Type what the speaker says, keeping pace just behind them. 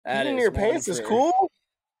That Peeing in is your one pants is for- cool.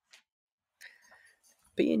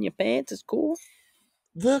 Pee in your pants is cool.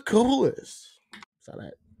 The coolest. Saw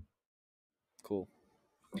that. Cool.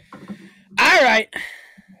 All right.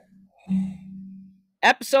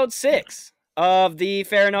 Episode 6 of the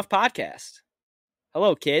Fair Enough podcast.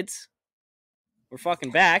 Hello, kids. We're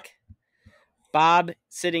fucking back. Bob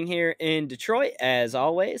sitting here in Detroit, as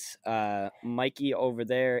always. Mikey over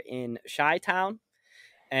there in Chi-Town.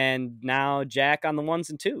 And now Jack on the 1s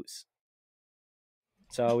and 2s.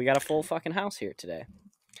 So we got a full fucking house here today.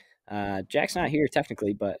 Jack's not here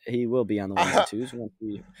technically, but he will be on the 1s and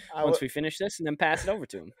 2s once we finish this and then pass it over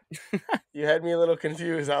to him. You had me a little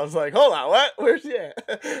confused. I was like, hold on, what? Where's he at?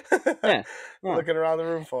 Yeah. Well, Looking around the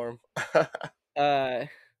room for him.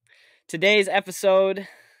 Today's episode,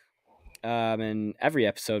 and every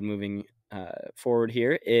episode moving forward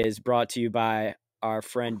here, is brought to you by our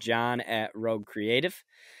friend John at Rogue Creative.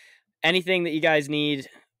 Anything that you guys need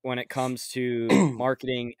when it comes to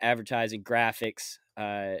marketing, advertising, graphics,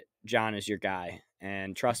 John is your guy.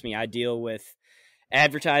 And trust me, I deal with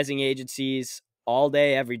advertising agencies all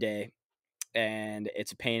day, every day, and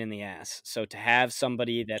it's a pain in the ass. So to have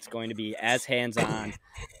somebody that's going to be as hands-on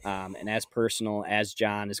and as personal as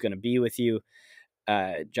John is going to be with you,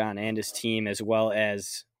 John and his team, as well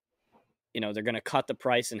as, they're going to cut the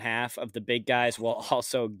price in half of the big guys while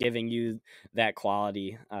also giving you that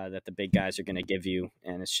quality that the big guys are going to give you.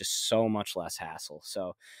 And it's just so much less hassle.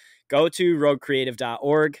 So go to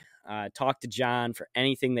roguecreative.org. Talk to John for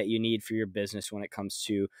anything that you need for your business when it comes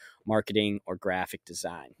to marketing or graphic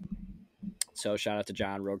design. So shout out to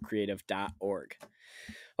John, roguecreative.org.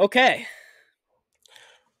 Okay.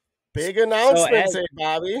 Big announcement,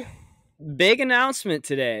 Bobby. Big announcement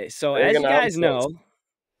today. So Big as you guys know,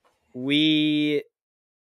 we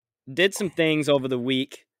did some things over the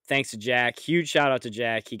week. Thanks to Jack. Huge shout out to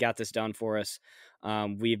Jack. He got this done for us.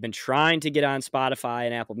 We've been trying to get on Spotify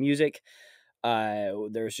and Apple Music.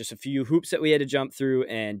 There's just a few hoops that we had to jump through,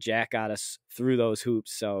 and Jack got us through those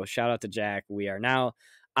hoops. So shout out to Jack. We are now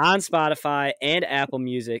on Spotify and Apple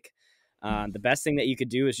Music. The best thing that you could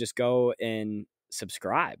do is just go and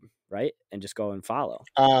subscribe, right? And just go and follow.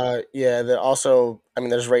 Yeah. Also,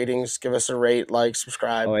 there's ratings. Give us a rate, like,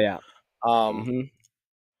 subscribe. Oh yeah.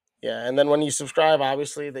 Yeah, and then when you subscribe,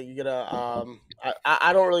 obviously that you get a.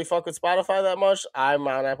 I don't really fuck with Spotify that much. I'm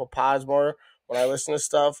on Apple Pods more when I listen to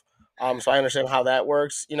stuff. So I understand how that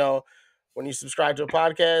works. When you subscribe to a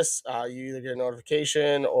podcast, you either get a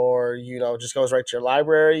notification or it just goes right to your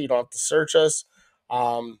library. You don't have to search us.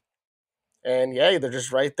 And yeah, they're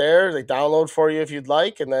just right there. They download for you if you'd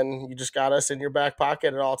like, and then you just got us in your back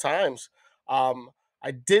pocket at all times.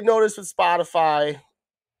 I did notice with Spotify,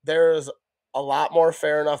 there's a lot more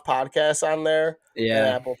Fair Enough podcasts on there than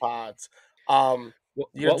Apple Pods. What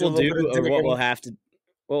we'll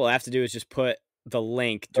have to do is just put the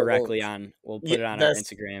link directly on. We'll put it on our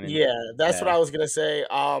Instagram. That's what I was gonna say.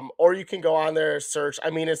 Or you can go on there, search.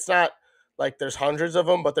 It's not like there's hundreds of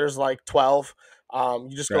them, but there's like 12. You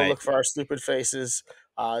just go look for our stupid faces.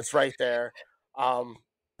 It's right there.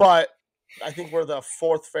 But I think we're the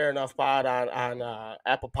 4th Fair Enough pod on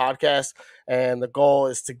Apple Podcasts, and the goal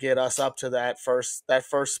is to get us up to that first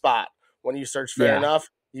spot. When you search Fair Enough,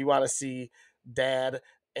 you want to see Dad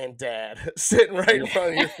and Dad sitting right in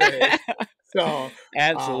front of your face. So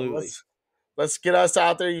absolutely, let's get us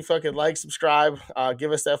out there. You fucking like, subscribe,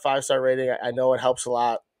 give us that 5-star rating. I know it helps a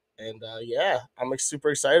lot, and I'm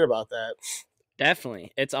super excited about that.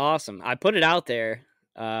 Definitely, it's awesome. I put it out there.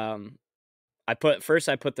 I put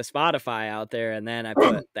the Spotify out there, and then I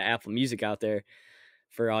put the Apple Music out there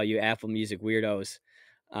for all you Apple Music weirdos.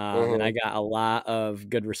 And I got a lot of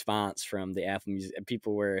good response from the Apple Music.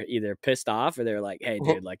 People were either pissed off or they're like, "Hey,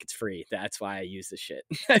 dude, like, it's free. That's why I use this shit."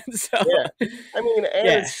 It's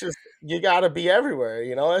just, you got to be everywhere.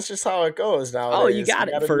 That's just how it goes nowadays. Oh, you got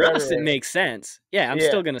it. For us, it makes sense. Yeah, I'm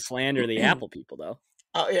still gonna slander the Apple people though.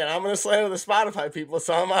 Oh yeah, I'm gonna slander the Spotify people.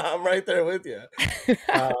 So I'm right there with you.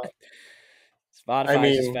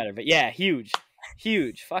 Spotify is better, but yeah, huge,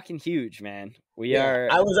 fucking huge, man.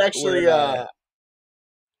 I was actually,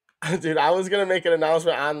 dude, I was gonna make an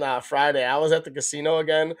announcement on Friday. I was at the casino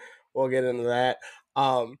again. We'll get into that.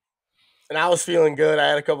 And I was feeling good. I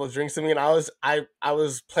had a couple of drinks in me, and I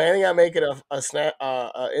was planning on making a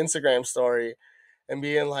Instagram story and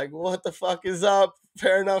being like, "What the fuck is up,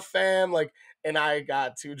 Fair Enough fam?" Like, and I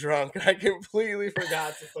got too drunk and I completely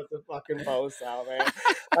forgot to put the fucking post out, man.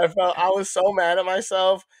 I was so mad at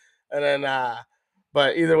myself, and then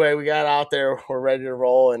but either way, we got out there. We're ready to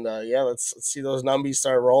roll, and let's see those numbies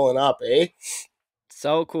start rolling up, eh?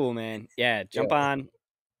 So cool, man. Yeah, jump on,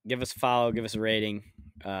 give us a follow, give us a rating,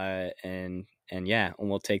 and yeah, and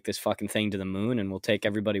we'll take this fucking thing to the moon, and we'll take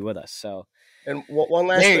everybody with us. So And one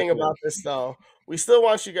last very thing cool. about this, though, we still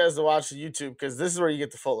want you guys to watch the YouTube because this is where you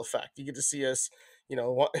get the full effect. You get to see us.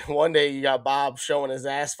 One day you got Bob showing his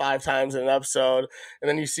ass 5 times in an episode, and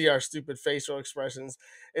then you see our stupid facial expressions.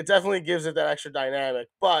 It definitely gives it that extra dynamic.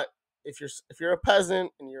 But if you're a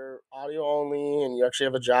peasant and you're audio only and you actually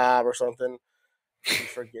have a job or something, we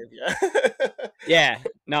forgive you. Yeah,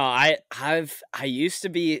 no, I used to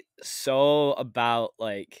be so about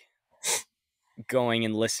like going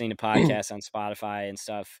and listening to podcasts on Spotify and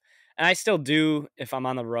stuff, and I still do if I'm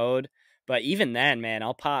on the road. But even then, man,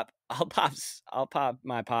 I'll pop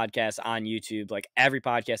my podcast on YouTube. Like every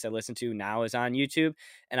podcast I listen to now is on YouTube,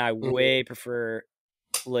 and I way prefer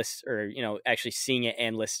actually seeing it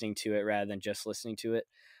and listening to it rather than just listening to it.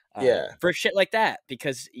 For shit like that,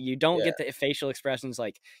 because you don't get the facial expressions.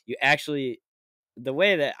 Like you actually, the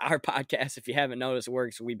way that our podcast, if you haven't noticed,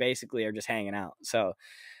 works, we basically are just hanging out. So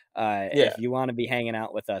if you want to be hanging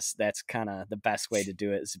out with us, that's kind of the best way to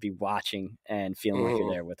do it, is to be watching and feeling like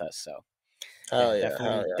you're there with us. So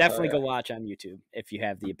definitely go watch on YouTube if you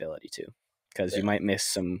have the ability to, because you might miss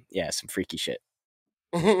some freaky shit.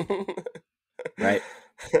 Right.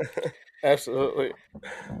 Absolutely.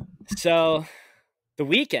 So the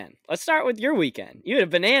weekend, let's start with your weekend. You had a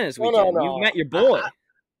bananas weekend. No. You met your boy.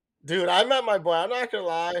 Dude, I met my boy. I'm not gonna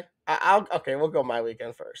lie. Okay, we'll go my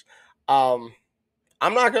weekend first. I'm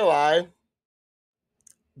not gonna lie.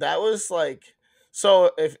 That was like,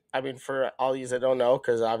 so for all these that don't know,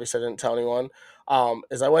 because obviously I didn't tell anyone.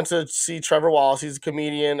 Is I went to see Trevor Wallace. He's a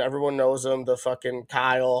comedian. Everyone knows him. The fucking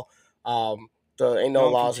Kyle. The Ain't No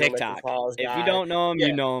Laws from TikTok. If you don't know him,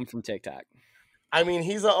 you know him from TikTok. I mean,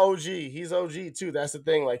 he's an OG. He's OG too. That's the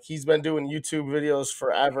thing. Like, he's been doing YouTube videos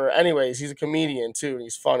forever. Anyways, he's a comedian too, and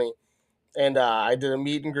he's funny. And I did a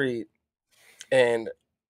meet and greet, and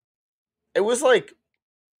it was like,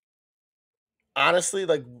 honestly,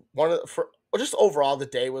 like just overall the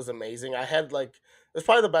day was amazing. I had like, it's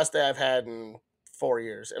probably the best day I've had in 4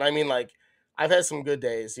 years, and I mean, like, I've had some good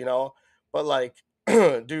days, but like,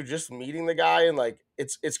 dude, just meeting the guy, and like,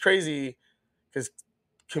 it's crazy because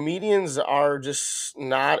comedians are just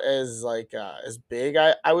not as like as big,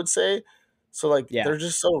 I would say. So like they're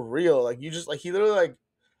just so real. Like, you just like, he literally, like,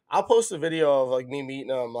 I'll post a video of like me meeting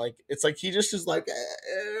him. Like, it's like he just is like,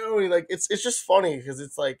 like it's just funny because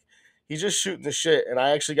it's like he's just shooting the shit, and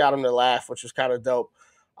I actually got him to laugh, which was kind of dope.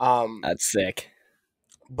 That's sick.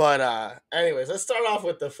 But anyways, let's start off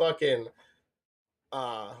with the fucking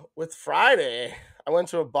with Friday. I went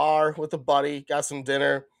to a bar with a buddy, got some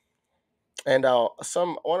dinner. And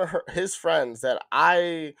one of his friends that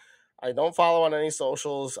I don't follow on any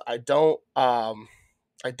socials. I don't I've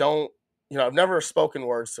never spoken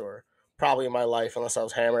words to her probably in my life unless I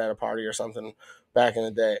was hammered at a party or something back in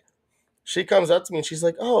the day. She comes up to me and she's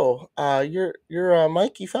like, "Oh, you're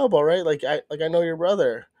Mikey Falbo, right? Like I know your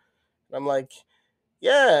brother." And I'm like,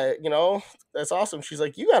 "Yeah, that's awesome." She's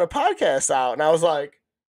like, "You got a podcast out," and I was like,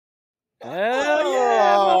 hell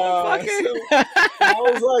yeah, motherfucker. I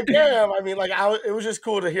was like, damn. I mean, like, it was just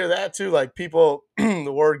cool to hear that too. Like, people,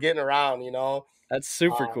 the word getting around, That's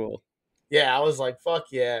super cool. Yeah, I was like,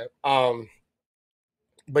 fuck yeah.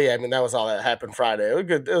 But yeah, I mean, that was all that happened Friday. It was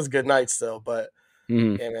good. It was a good night still, but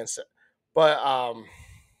yeah, man. But I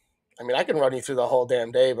mean, I can run you through the whole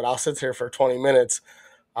damn day, but I'll sit here for 20 minutes.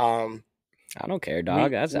 I don't care,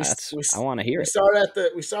 dog. I want to hear it.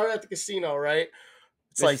 We started at the casino, right?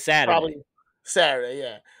 It's this like Saturday. Probably Saturday,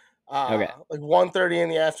 yeah. Okay. Like 1:30 in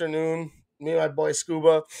the afternoon. Me and my boy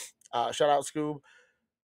Scuba, shout out Scoob.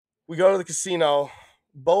 We go to the casino.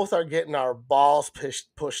 Both are getting our balls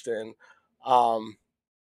pushed in. I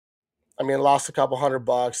mean, lost a couple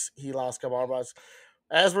 $100. He lost a couple $100.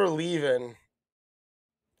 As we're leaving,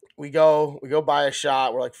 we go buy a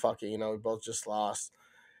shot. We're like, fuck it, we both just lost.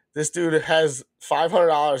 This dude has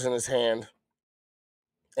 $500 in his hand,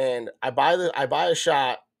 and I buy a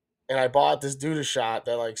shot, and I bought this dude a shot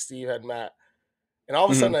that like Steve had met. And all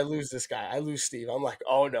of a sudden, I lose this guy. I lose Steve. I'm like,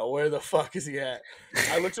 oh no, where the fuck is he at?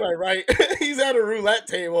 I look to my right. He's at a roulette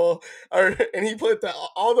table, and he put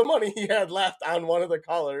all the money he had left on one of the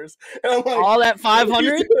colors. And I'm like, all that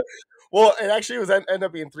 500? Well, it actually ended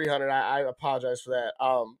up being 300. I apologize for that.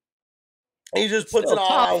 And he just puts Still it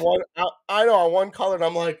all on one. On one color, and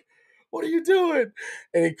I'm like, what are you doing?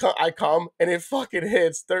 And I come, and it fucking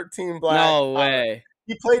hits 13 black. No way.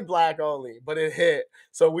 He played black only, but it hit.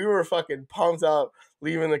 So we were fucking pumped up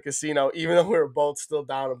leaving the casino, even though we were both still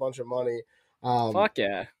down a bunch of money. Fuck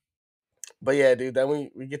yeah. But yeah, dude, then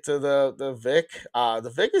we get to the Vic.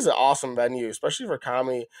 The Vic is an awesome venue, especially for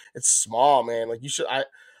comedy. It's small, man. Like, you should.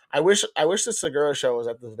 I wish the Segura show was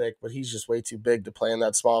at the Vic, but he's just way too big to play in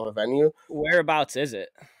that small of a venue. Whereabouts is it?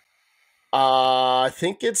 I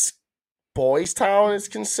think it's Boys Town is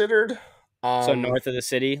considered. So north of the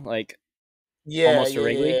city, like Yeah, almost to yeah,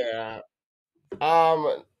 Wrigley. yeah.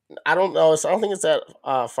 I don't know. I don't think it's that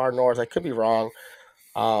far north. I could be wrong.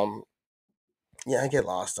 Um, yeah, I get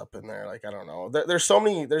lost up in there. Like I don't know. There's so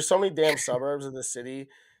many damn suburbs of the city.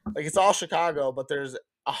 Like it's all Chicago, but there's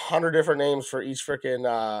 100 different names for each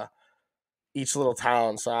freaking each little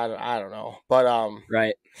town. So I don't know. But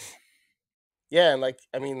Right. yeah, and like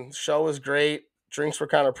I mean, show was great. Drinks were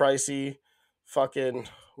kind of pricey. Fucking,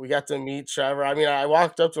 we got to meet Trevor. I mean, I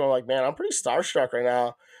walked up to him like, man, I'm pretty starstruck right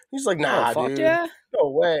now. He's like, Oh nah, fuck dude, yeah. no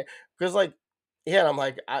way. Because like, yeah, and I'm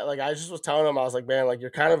like, I just was telling him, I was like, man, like you're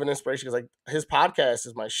kind of an inspiration because like his podcast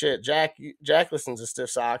is my shit. Jack listens to Stiff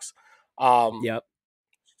Socks. Um, Yep.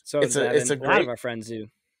 So it's does a Evan. it's a A lot of great our friends do.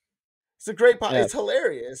 it's a great Yeah. it's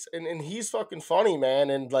hilarious and he's fucking funny, man.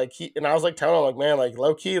 And like I was like telling him like, man, like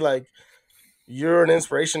low key like you're an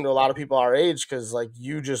inspiration to a lot of people our age because like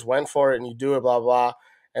you just went for it and you do it, blah blah.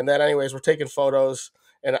 And then, anyways, we're taking photos,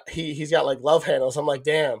 and he's got like love handles. I'm like,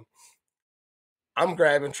 damn, I'm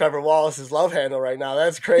grabbing Trevor Wallace's love handle right now.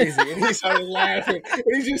 That's crazy. And he started laughing. And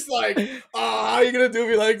he's just like, oh, how you gonna do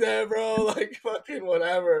me like that, bro? Like fucking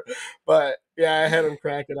whatever. But yeah, I had him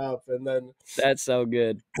cracking up, and then That's so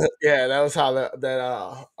good. yeah, that was how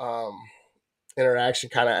interaction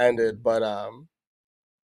kind of ended. But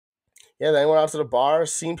yeah, then I went out to the bar,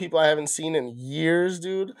 seen people I haven't seen in years,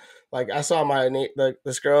 dude. Like I saw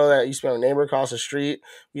this girl that used to be my neighbor across the street.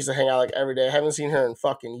 We used to hang out like every day. I haven't seen her in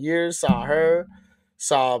fucking years. Saw her,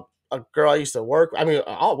 saw a girl I used to work. I mean,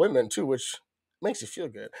 all women too, which makes you feel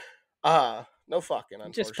good. No fucking,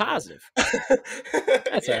 Just unfortunately. positive.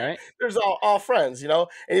 That's all Yeah, right. there's all friends, and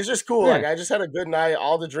it's just cool. Yeah. Like I just had a good night.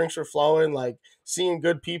 All the drinks were flowing. Like seeing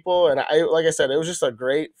good people, and like I said, it was just a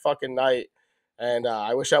great fucking night. And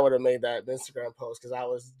I wish I would have made that Instagram post because I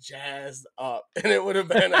was jazzed up, and it would have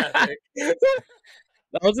been epic.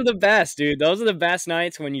 Those are the best, dude. Those are the best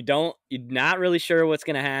nights when you're not really sure what's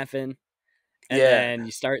gonna happen. And Yeah. then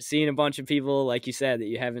you start seeing a bunch of people, like you said, that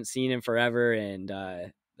you haven't seen in forever, and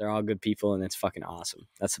they're all good people, and it's fucking awesome.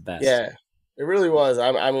 That's the best. Yeah, it really was.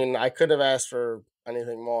 I mean, I couldn't have asked for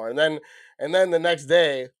anything more. And then the next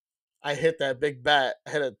day, I hit that big bet. I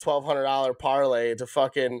hit a $1,200 parlay to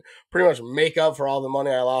fucking pretty much make up for all the money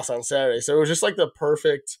I lost on Saturday. So it was just like the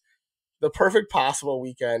perfect possible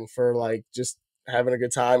weekend for like just having a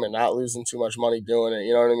good time and not losing too much money doing it.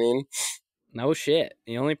 You know what I mean? No shit.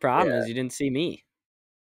 The only problem Yeah. is you didn't see me.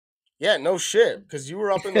 Yeah, no shit. Because you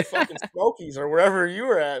were up in the fucking Smokies or wherever you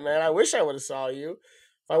were at, man. I wish I would have saw you.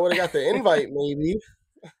 If I would have got the invite, maybe.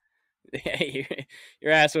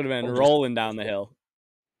 Your ass would have been I'm just- rolling down the hill.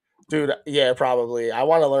 Dude, yeah, probably. I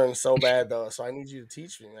want to learn so bad though, so I need you to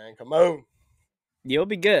teach me, man. Come on. You'll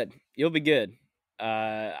be good. You'll be good.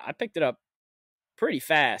 I picked it up pretty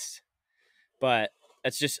fast, but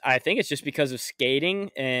I think it's just because of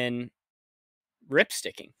skating and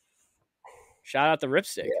ripsticking. Shout out the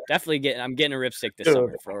ripstick. Definitely I'm getting a ripstick this Dude.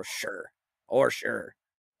 summer for sure. Or sure.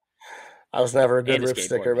 I was never a good And a rip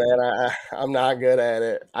sticker, skateboard, man. I'm not good at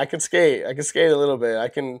it. I can skate. I can skate a little bit. I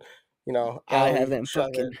can, Gotta have them shove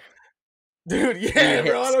fucking it. Dude, yeah,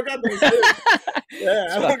 bro. I hips. don't got those hips. Yeah,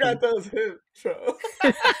 I don't Fucking- got those hips, bro.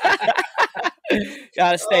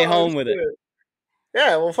 Gotta stay Oh, home with it. shit.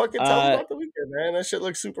 Yeah, well, fucking tell me Uh, about the weekend, man. That shit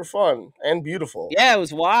looks super fun and beautiful. Yeah, it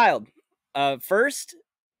was wild. First,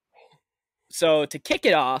 so to kick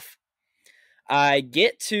it off, I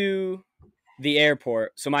get to the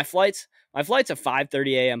airport. So my flight's a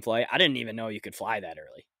 5:30 a.m. flight. I didn't even know you could fly that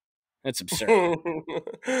early. That's absurd.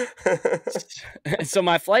 So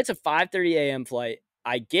my flight's a 5:30 a.m. flight.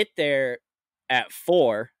 I get there at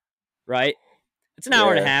 4, right? It's an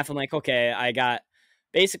hour and a Yeah. half. I'm like, okay, I got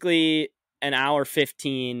basically an hour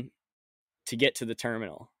 15 to get to the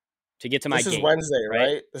terminal, to get to my This is gate. Wednesday, right?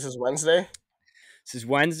 right? This is Wednesday? This is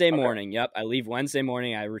Wednesday Okay. morning. Yep. I leave Wednesday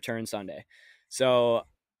morning. I return Sunday. So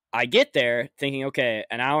I get there thinking, okay,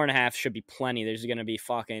 an hour and a half should be plenty. There's going to be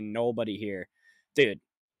fucking nobody here. Dude,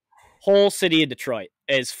 whole city of Detroit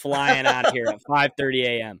is flying out of here at 5:30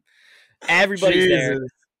 a.m. Everybody's there. Jesus.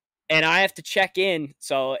 And I have to check in.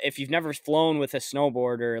 So if you've never flown with a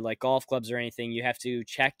snowboard or like golf clubs or anything, you have to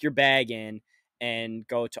check your bag in and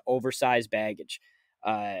go to oversized baggage.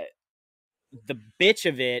 The bitch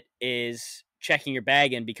of it is checking your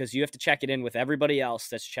bag in because you have to check it in with everybody else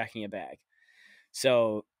that's checking a bag.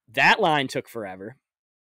 So that line took forever.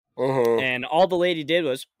 Mhm. And all the lady did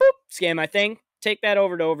was boop, scan my thing, take that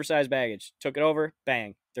over to oversized baggage. Took it over,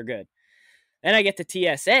 bang, they're good. Then I get to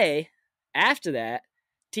TSA after that.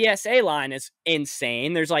 TSA line is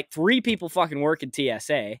insane. There's like 3 people fucking working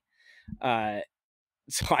TSA.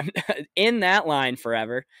 So I'm in that line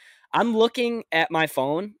forever. I'm looking at my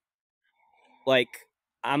phone like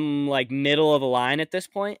I'm like middle of the line at this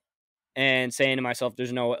point and saying to myself,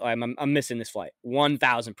 there's no, I'm missing this flight. 1000%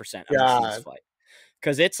 I'm missing this flight.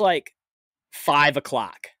 Because it's like 5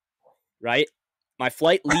 o'clock, right? My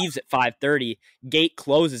flight leaves at 5:30. Gate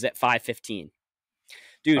closes at 5:15.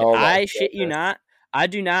 Dude, I shit you not. I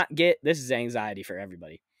do not get, this is anxiety for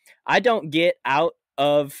everybody. I don't get out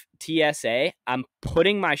of TSA. I'm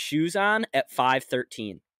putting my shoes on at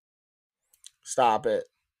 5:13. Stop it.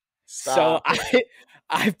 So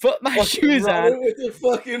I put my shoes on with the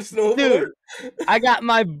fucking snowboard. Dude, I got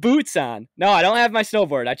my boots on. No, I don't have my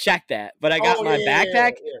snowboard. I checked that, but I got my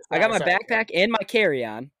backpack. Yeah. I got my backpack and my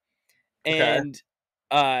carry-on, and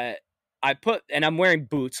I'm wearing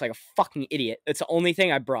boots like a fucking idiot. It's the only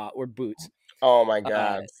thing I brought were boots. Oh my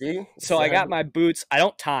god! See, so I got my boots. I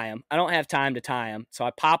don't tie them. I don't have time to tie them, so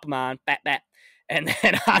I pop them on, and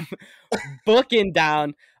then I'm booking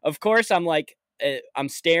down. Of course, I'm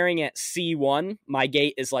staring at C1. My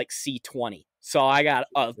gate is like C20. So I got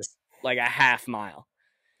like a half mile.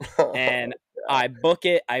 And I book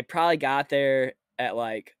it. I probably got there at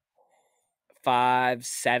like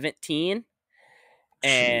 5:17.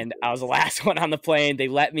 And I was the last one on the plane. They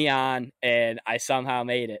let me on, and I somehow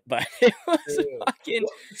made it. But it was fucking.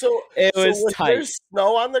 It was tight. Was there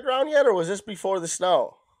snow on the ground yet, or was this before the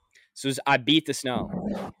snow? So I beat the snow.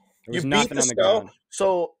 There was nothing on the ground.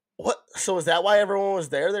 So what? So is that why everyone was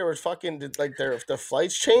there? They were fucking did the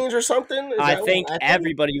flights change or something? I think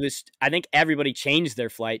everybody changed their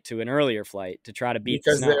flight to an earlier flight to try to beat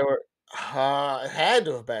the snow. They were. It had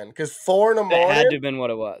to have been because 4 in the morning. It had to have been what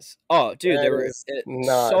it was. Oh, dude, there were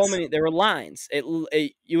so many. There were lines.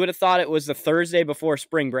 You would have thought it was the Thursday before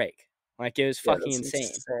spring break. Like it was fucking insane.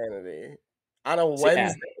 Insanity on a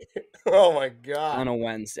Wednesday. Yeah. Oh my god. On a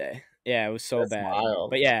Wednesday. Yeah, it was so bad. Wild.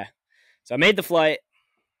 But yeah, so I made the flight.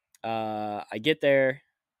 I get there.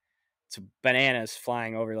 It's bananas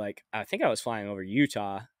flying over. Like I think I was flying over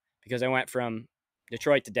Utah because I went from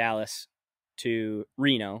Detroit to Dallas to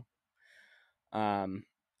Reno. I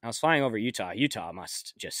was flying over Utah. Utah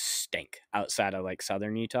must just stink outside of like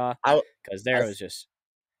southern Utah because it was just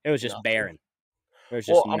barren. There was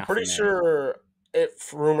just I'm pretty sure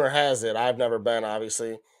rumor has it. I've never been,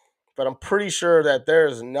 obviously, but I'm pretty sure that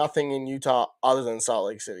there's nothing in Utah other than Salt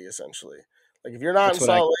Lake City. Essentially, like if you're not in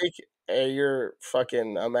Salt Lake, you're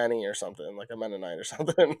fucking a Mennonite or something, like a Mennonite or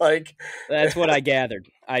something. Like that's what I gathered.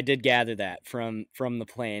 I did gather that from the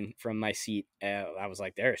plane, from my seat. I was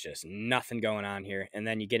like, there's just nothing going on here. And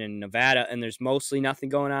then you get in Nevada, and there's mostly nothing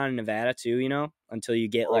going on in Nevada too. You know, until you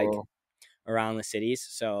get like around the cities.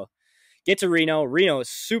 So get to Reno. Reno is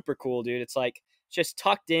super cool, dude. It's like just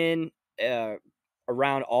tucked in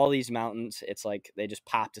around all these mountains. It's like they just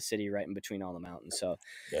popped a city right in between all the mountains. So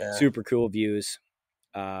super cool views.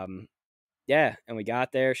 Yeah, and we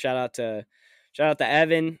got there. Shout out to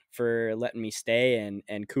Evan for letting me stay,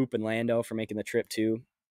 and Coop and Lando for making the trip too.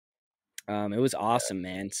 It was awesome,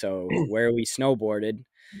 man. So where we snowboarded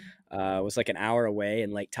was like an hour away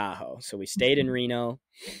in Lake Tahoe. So we stayed in Reno.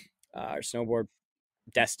 Our snowboard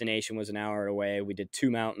destination was an hour away. We did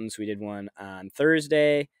 2 mountains. We did one on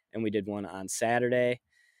Thursday and we did one on Saturday.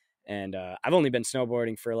 And I've only been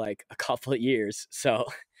snowboarding for like a couple of years, so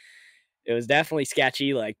it was definitely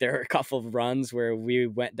sketchy. Like there were a couple of runs where we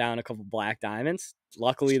went down a couple black diamonds.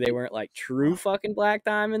 Luckily they weren't like true fucking black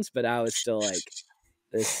diamonds, but I was still like,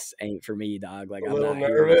 this ain't for me, dog. Like I'm not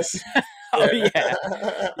nervous. Oh yeah.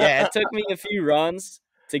 Yeah, it took me a few runs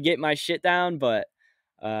to get my shit down, but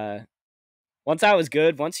once I was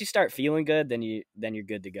good, once you start feeling good, then you're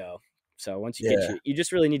good to go. So once you you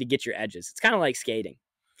just really need to get your edges. It's kind of like skating.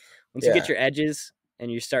 Once you get your edges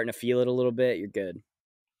and you're starting to feel it a little bit, you're good.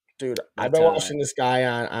 Dude, I've been watching this guy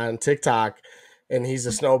on TikTok, and he's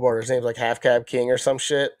a snowboarder. His name's like Half Cab King or some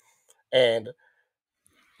shit. And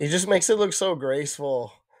he just makes it look so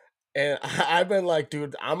graceful. And I've been like,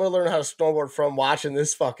 dude, I'm going to learn how to snowboard from watching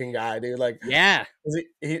this fucking guy, dude. Like, yeah.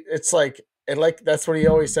 It's like, and like, that's what he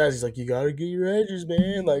always says. He's like, you got to get your edges,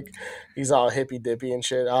 man. Like, he's all hippy dippy and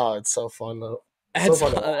shit. Oh, it's so fun, though.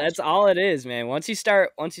 That's all it is, man. Once you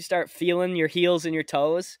start feeling your heels and your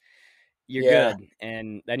toes, you're good.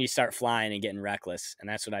 And then you start flying and getting reckless. And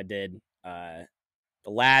that's what I did. The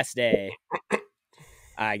last day,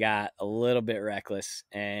 I got a little bit reckless,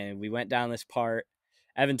 and we went down this part.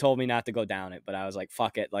 Evan told me not to go down it, but I was like,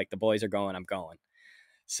 fuck it. Like, the boys are going, I'm going.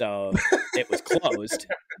 So it was closed.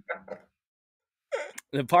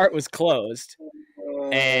 The part was closed.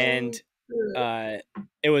 And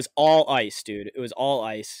it was all ice, dude. It was all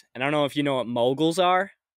ice. And I don't know if you know what moguls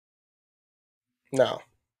are. No.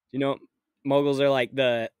 You know, moguls are like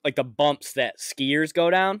the bumps that skiers go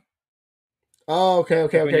down. Oh, okay,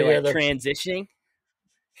 Like when you're yeah. like transitioning.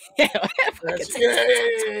 Yeah,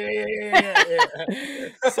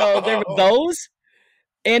 so there were those,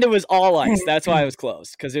 and it was all ice. That's why it was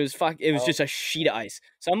closed, because it was just a sheet of ice.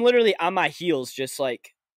 So I'm literally on my heels, just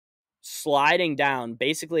like sliding down,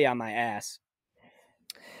 basically on my ass.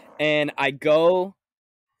 And I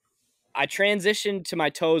transitioned to my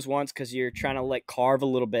toes once because you're trying to like carve a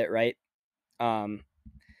little bit, right?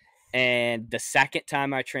 And the second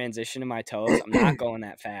time I transition to my toes, I'm not going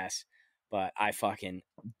that fast, but I fucking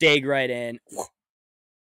dig right in,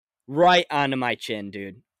 right onto my chin,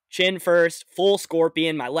 dude. Chin first, full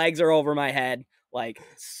scorpion. My legs are over my head, like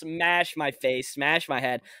smash my face, smash my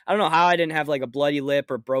head. I don't know how I didn't have like a bloody lip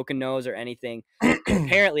or broken nose or anything.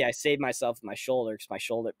 Apparently, I saved myself with my shoulder because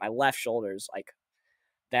my left shoulder's like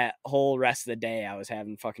that whole rest of the day. I was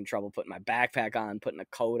having fucking trouble putting my backpack on, putting a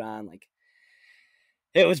coat on, like.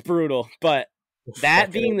 It was brutal, but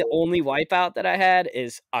that being the only wipeout that I had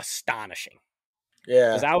is astonishing. Yeah,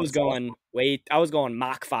 because I was going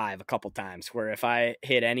Mach 5 a couple times. Where if I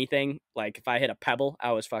hit anything, like if I hit a pebble,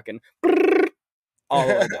 I was fucking all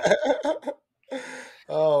over the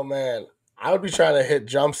Oh man, I would be trying to hit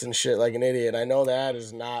jumps and shit like an idiot. I know that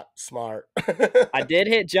is not smart. I did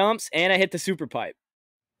hit jumps and I hit the super pipe,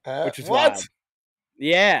 which was what? wild.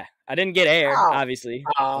 Yeah, I didn't get air, obviously.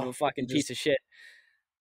 I'm a fucking piece of shit.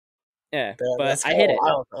 Yeah, damn, but I hit it.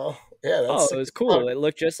 Yeah, it was cool. It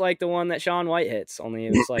looked just like the one that Shaun White hits, only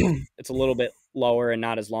it was like it's a little bit lower and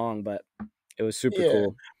not as long, but it was super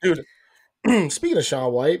cool. Dude, speaking of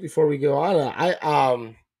Shaun White, before we go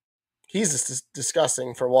on, he's just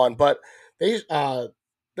disgusting for one, but there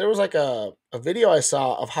was like a video I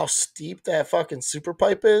saw of how steep that fucking super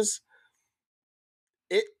pipe is.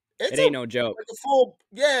 It ain't no joke.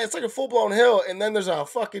 It's like a full blown hill, and then there's a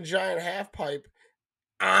fucking giant half pipe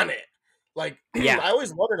on it. Like, yeah, I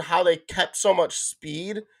always wondered how they kept so much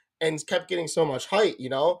speed and kept getting so much height, you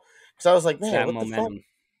know? Because I was like, man, what momentum. The fuck?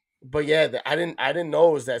 But yeah, I didn't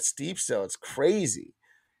know it was that steep still. It's crazy.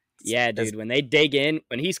 Yeah, dude. When they dig in,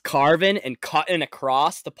 when he's carving and cutting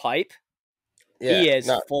across the pipe, he is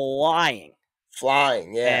flying.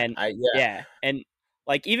 Yeah. And and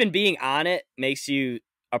like even being on it makes you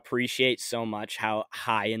appreciate so much how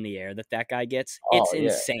high in the air that guy gets. It's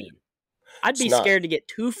insane. I'd be scared to get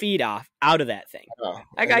 2 feet out of that thing.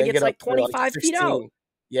 That guy gets like 25 feet out.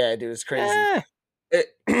 Yeah, dude, it's crazy.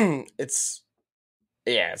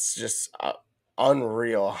 It's just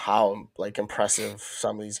unreal how like impressive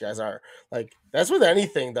some of these guys are. Like that's with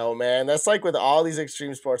anything though, man. That's like with all these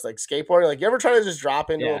extreme sports, like skateboarding. Like you ever try to just drop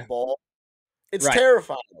into a bowl? It's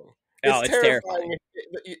terrifying. It's terrifying.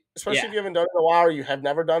 Especially if you haven't done it in a while or you have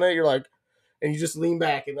never done it. You're like, and you just lean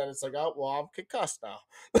back, and then it's like, oh, well, I'm concussed now.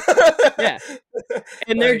 Yeah,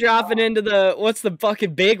 and they're dropping into what's the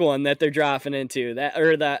fucking big one that they're dropping into? Dude,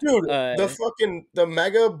 the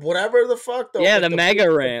mega whatever the fuck. The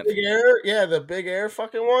mega ramp. The big air, the big air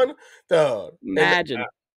fucking one. Imagine.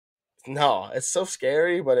 No, it's so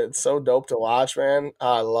scary, but it's so dope to watch, man.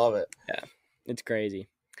 I love it. Yeah, it's crazy.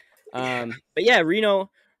 But yeah,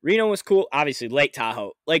 Reno was cool. Obviously, Lake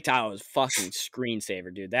Tahoe is fucking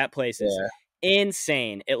screensaver, dude. That place is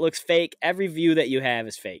insane. It looks fake. Every view that you have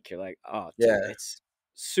is fake. You're like, oh, dude, it's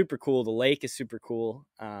super cool. The lake is super cool.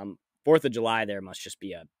 4th of July there must just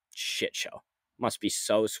be a shit show. Must be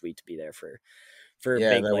so sweet to be there for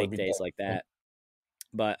big lake days like that.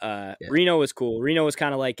 But Reno was cool. Reno was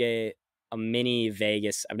kind of like a mini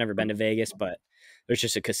Vegas. I've never been to Vegas, but there's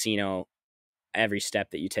just a casino every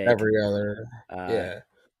step that you take. Every other.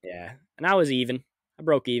 Yeah. And I was even. I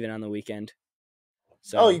broke even on the weekend.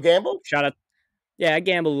 So you gambled? Shout out. Yeah, I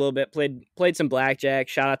gambled a little bit. Played some blackjack.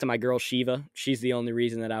 Shout out to my girl Shiva. She's the only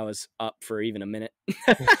reason that I was up for even a minute.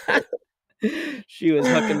 She was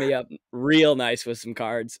hooking me up real nice with some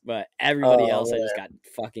cards, but everybody else I just got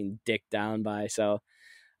fucking dicked down by. So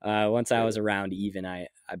once I was around even, I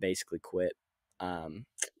basically quit. Damn.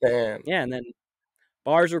 Yeah, and then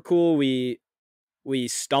bars were cool. We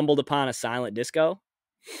stumbled upon a silent disco,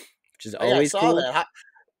 which is always cool. That.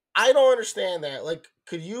 I don't understand that. Like,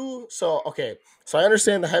 could you? So I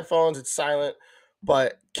understand the headphones. It's silent,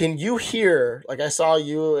 but can you hear? Like, I saw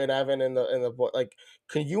you and Evan in the like.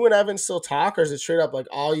 Can you and Evan still talk, or is it straight up like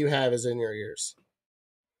all you have is in your ears?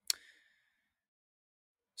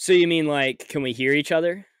 So you mean like, can we hear each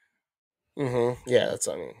other? Mm-hmm. Yeah, that's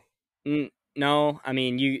what I mean. No, I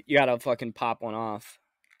mean you gotta fucking pop one off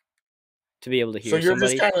to be able to hear. So you're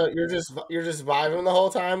somebody. Just kind of you're just vibing the whole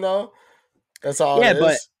time though. That's all Yeah, it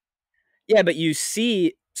is. but you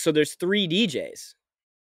see, so there's 3 DJs.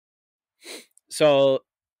 So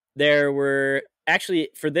there were actually,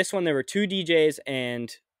 for this one, there were 2 DJs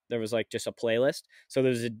and there was like just a playlist. So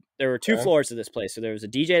there were 2 Okay. floors to this place. So there was a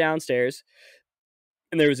DJ downstairs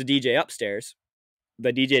and there was a DJ upstairs.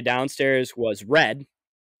 The DJ downstairs was red.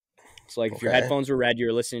 So like if your Okay. headphones were red, you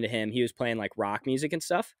were listening to him. He was playing like rock music and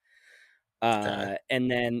stuff. Okay.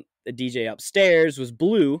 And then the DJ upstairs was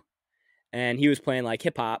blue and he was playing like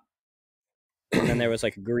hip hop. And then there was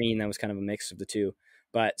like a green that was kind of a mix of the two.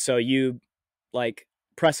 But so you like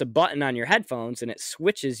press a button on your headphones and it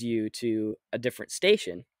switches you to a different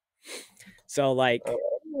station. So like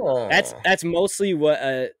that's mostly what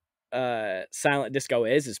a silent disco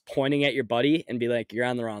is pointing at your buddy and be like, you're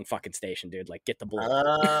on the wrong fucking station, dude. Like, get the blue.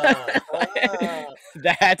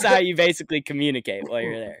 That's how you basically communicate while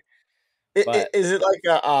you're there. But Is it like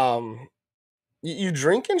a you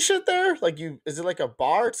drink and shit there? Like is it like a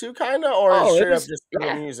bar too, kind of, or is straight up just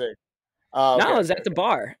music? No, it was at the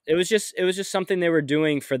bar. It was just something they were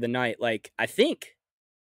doing for the night. Like I think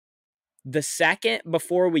the second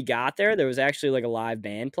before we got there, there was actually like a live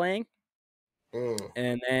band playing.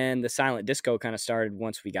 And then the silent disco kind of started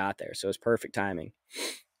once we got there. So it was perfect timing.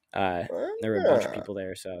 There were a bunch of people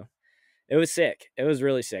there. So it was sick. It was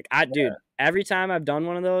really sick. Dude, every time I've done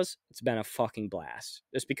one of those, it's been a fucking blast.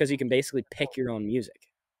 Just because you can basically pick your own music,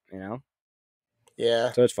 you know?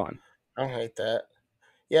 Yeah. So it's fun. I don't hate that.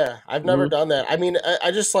 Yeah, I've never done that. I mean,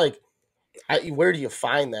 I just like, where do you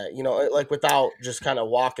find that? You know, like without just kind of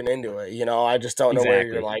walking into it. You know, I just don't know where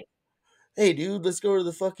you're like, hey, dude, let's go to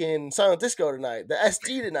the fucking silent disco tonight. The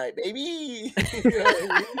SD tonight, baby.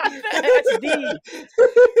 SD.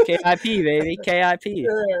 KIP, baby. KIP.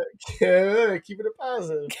 Yeah, keep it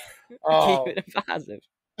positive. Keep it positive.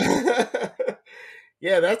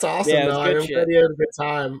 Yeah, that's awesome. Yeah, though. I'm glad you had a good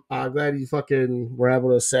time. I'm glad you fucking were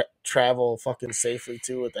able to travel fucking safely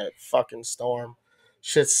too with that fucking storm.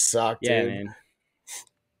 Shit sucked, yeah, dude. man.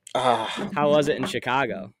 How was it in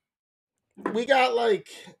Chicago? We got like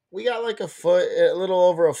a foot, a little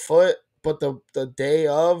over a foot, but the day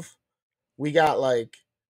of, we got like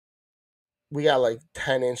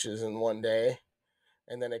 10 inches in one day,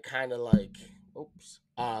 and then it kind of like,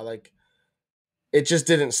 like it just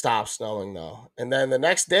didn't stop snowing though. And then the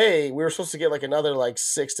next day we were supposed to get like another like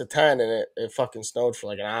 6 to 10, and it fucking snowed for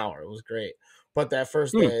like an hour. It was great, but that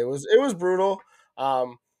first day it was brutal.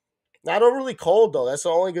 Not overly cold though. That's the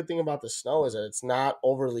only good thing about the snow, is that it's not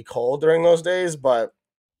overly cold during those days. But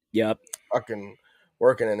yep, fucking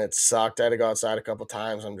working and it sucked. I had to go outside a couple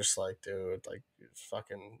times. I'm just like, dude, like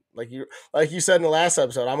fucking like you said in the last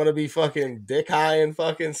episode, I'm gonna be fucking dick high in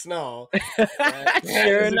fucking snow.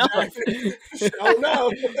 Sure enough.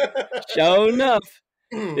 Sure enough.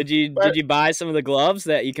 Did you buy some of the gloves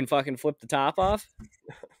that you can fucking flip the top off?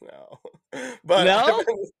 No. But no?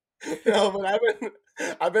 But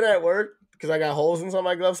I've been at work because I got holes in some of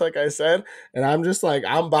my gloves, like I said, and I'm just like,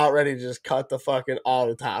 I'm about ready to just cut the fucking all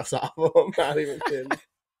the tops off of them. Not even kidding.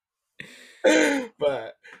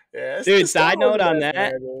 But yeah, dude. Side note on that.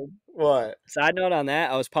 There, what? Side note on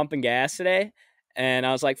that. I was pumping gas today, and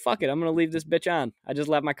I was like, "Fuck it, I'm gonna leave this bitch on." I just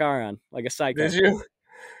left my car on like a psycho. Did you?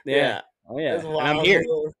 Yeah. Oh yeah. And I'm here.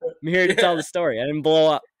 I'm here to tell the story. I didn't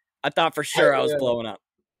blow up. I thought for sure I was blowing up.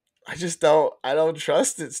 I don't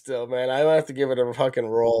trust it still, man. I have to give it a fucking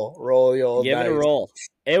roll. Roll the old Give dice. it a roll.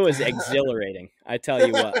 It was exhilarating. I tell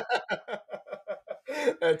you what.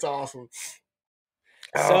 That's awesome.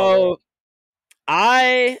 So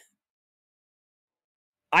I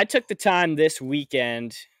took the time this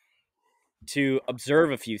weekend to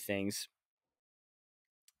observe a few things.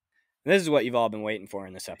 This is what you've all been waiting for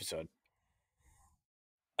in this episode.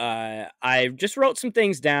 I just wrote some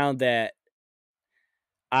things down that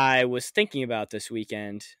I was thinking about this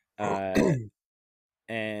weekend, and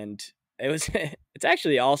it's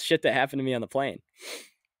actually all shit that happened to me on the plane.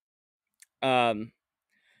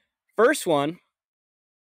 First one,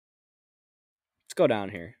 let's go down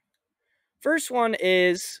here. First one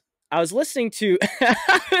is I was listening to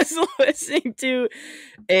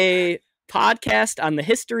a podcast on the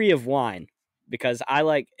history of wine, because I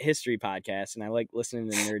like history podcasts and I like listening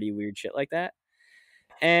to nerdy weird shit like that.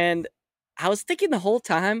 And I was thinking the whole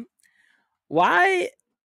time, why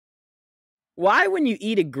when you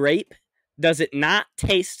eat a grape, does it not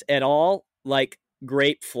taste at all like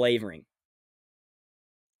grape flavoring?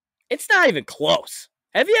 It's not even close.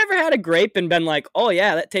 Have you ever had a grape and been like, oh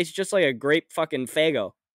yeah, that tastes just like a grape fucking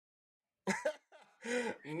Faygo?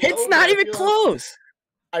 It's not even close.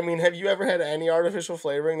 I mean, have you ever had any artificial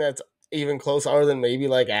flavoring that's even close, other than maybe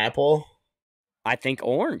like apple? I think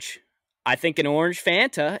orange. I think an orange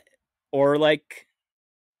Fanta or like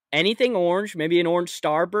anything orange. Maybe an orange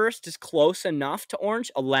starburst is close enough to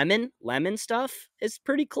orange. A lemon stuff is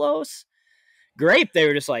pretty close. Grape, they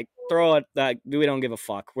were just like, throw it. We don't give a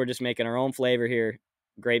fuck. We're just making our own flavor here.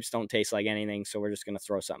 Grapes don't taste like anything, so we're just gonna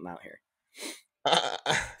throw something out here.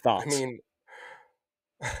 I mean,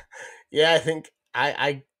 yeah, I think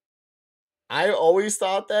I always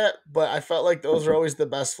thought that, but I felt like those are always the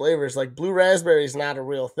best flavors. Like blue raspberry is not a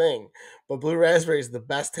real thing, but blue raspberry is the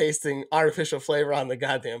best tasting artificial flavor on the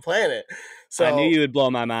goddamn planet. So I knew you would blow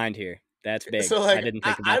my mind here. That's big. So like, I didn't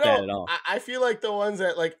think about that at all. I feel like the ones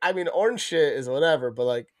that like, I mean, orange shit is whatever, but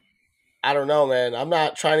like, I don't know, man. I'm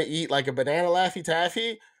not trying to eat like a banana Laffy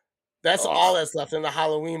Taffy. That's all that's left in the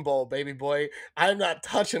Halloween bowl, baby boy. I'm not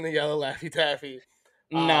touching the yellow Laffy Taffy.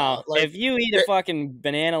 No, like, if you eat a fucking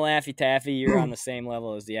banana Laffy Taffy, you're on the same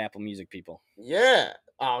level as the Apple Music people. Yeah.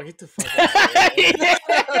 Oh, get the fuck out of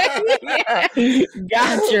here.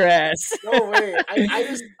 Got your ass. No way.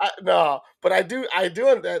 No, but I do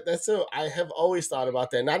that. That's so. I have always thought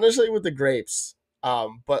about that. Not necessarily with the grapes,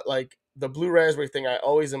 but like the blue raspberry thing. I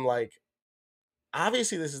always am like,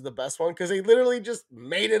 obviously this is the best one because they literally just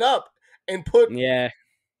made it up and put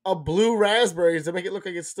a blue raspberries to make it look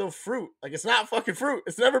like it's still fruit. Like it's not fucking fruit.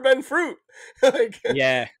 It's never been fruit. Like,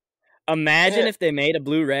 yeah. Imagine if they made a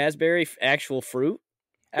blue raspberry actual fruit.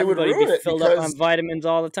 Everybody would be filled up on vitamins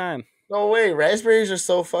all the time. No way. Raspberries are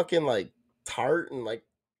so fucking like tart and like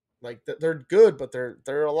they're good, but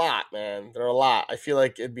they're a lot, man. They're a lot. I feel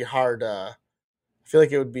like it'd be hard. I feel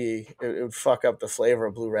like it would fuck up the flavor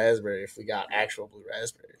of blue raspberry if we got actual blue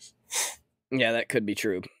raspberries. Yeah, that could be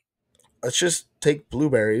true. Let's just take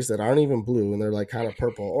blueberries that aren't even blue and they're like kind of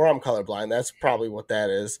purple, or I'm colorblind. That's probably what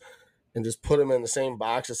that is, and just put them in the same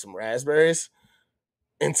box as some raspberries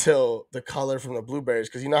until the color from the blueberries,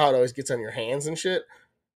 because you know how it always gets on your hands and shit.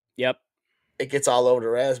 Yep, it gets all over the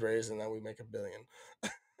raspberries, and then we make $1 billion.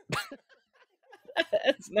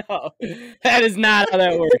 That is not how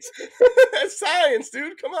that works. That's science,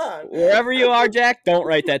 dude. Come on. Wherever you are, Jack, don't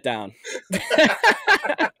write that down.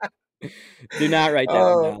 Do not write that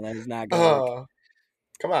down. That is not going to work.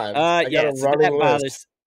 Come on. That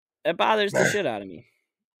bothers the shit out of me.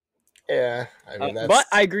 Yeah, I mean, but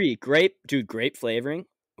I agree. Grape flavoring.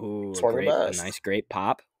 Ooh, a nice grape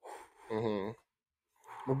pop. Mm-hmm.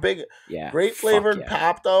 Grape flavored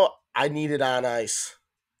pop though. I need it on ice.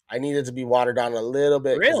 I need it to be watered down a little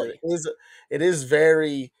bit. Really? It is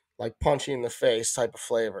very like punchy in the face type of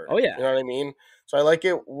flavor. Oh yeah. You know what I mean? So I like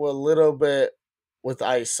it a little bit with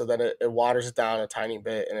ice, so that it waters it down a tiny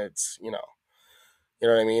bit, and it's you know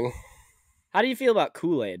what I mean. How do you feel about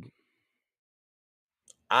Kool-Aid?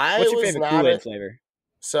 What's your favorite Kool-Aid flavor?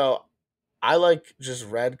 So I like just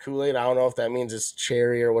red Kool-Aid. I don't know if that means it's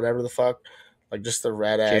cherry or whatever the fuck. Like just the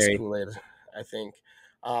red ass Kool-Aid, I think.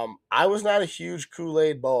 I was not a huge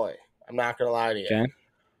Kool-Aid boy. I'm not gonna lie to you. Okay.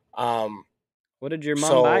 What did your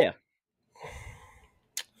mom buy you?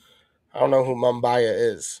 I don't know who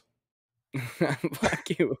Mumbaya is. Fuck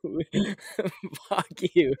you. Fuck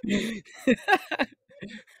you.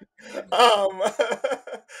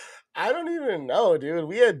 I don't even know, dude.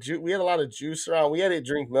 We had a lot of juice around. We had to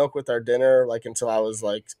drink milk with our dinner like until I was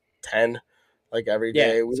like 10, like every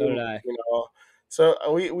day. Yeah, so did I. You know,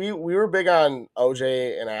 so we were big on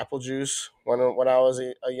OJ and apple juice when I was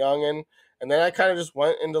a youngin', and then I kind of just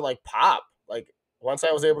went into like pop. Like once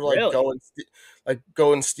I was able to like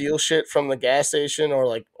go and steal shit from the gas station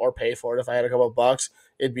or pay for it if I had a couple of bucks,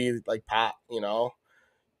 it'd be like pop. You know.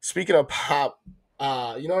 Speaking of pop.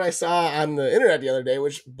 You know what I saw on the internet the other day,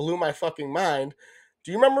 which blew my fucking mind?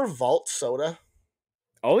 Do you remember Vault Soda?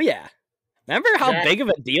 Oh, yeah. Remember how big of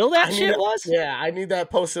a deal that shit was? Yeah, I need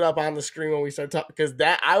that posted up on the screen when we start talking, because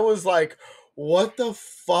I was like, what the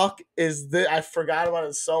fuck is this? I forgot about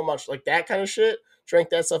it so much. Like that kind of shit, drank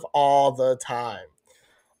that stuff all the time.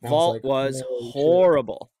 Vault was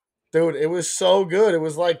horrible. Dude, it was so good. It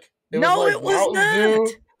was like, it was not. Dew.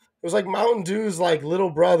 It was like Mountain Dew's like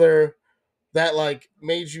little brother that like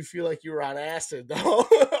made you feel like you were on acid though,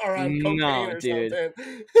 or on cocaine or something.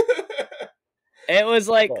 It was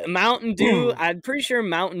like Mountain Dew. I'm pretty sure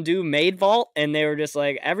Mountain Dew made Vault, and they were just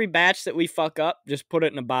like, every batch that we fuck up, just put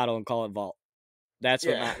it in a bottle and call it Vault. That's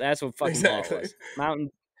what fucking Vault was.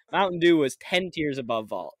 Mountain Dew was 10 tiers above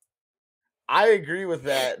Vault. I agree with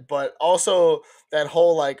that, but also that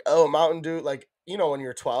whole like, oh, Mountain Dew, like, you know, when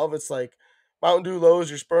you're 12, it's like Mountain Dew lowers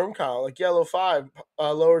your sperm count, like Yellow 5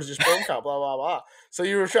 lowers your sperm count, blah, blah, blah. So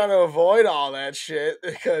you were trying to avoid all that shit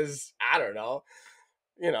because, I don't know,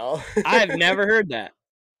 you know. I've never heard that.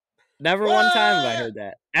 Never one time have I heard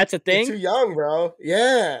that. That's a You're thing? too young, bro.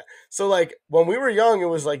 Yeah. So like when we were young, it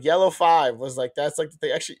was like Yellow 5 was like that's like the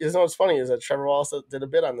thing. Actually, you know what's funny is that Trevor Wallace did a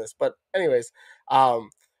bit on this. But anyways,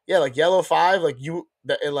 yeah, like Yellow 5, like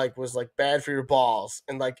that it like was like bad for your balls.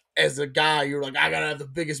 And like as a guy, you were like, I gotta have the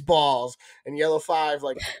biggest balls. And Yellow 5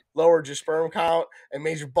 like lowered your sperm count and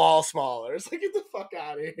made your ball smaller. It's like get the fuck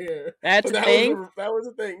out of here. That's But a thing? that was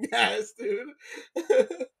a thing. Yes, dude.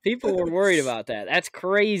 People were worried about that. That's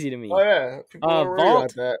crazy to me. Oh yeah. People were worried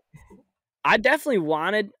Vault, about that. I definitely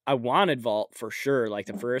wanted Vault for sure. Like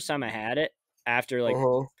the first time I had it after like,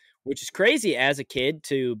 which is crazy as a kid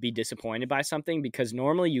to be disappointed by something because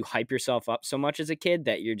normally you hype yourself up so much as a kid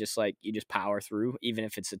that you're just like, you just power through even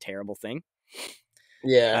if it's a terrible thing.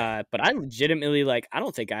 Yeah. But I legitimately like, I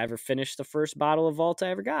don't think I ever finished the first bottle of Vault I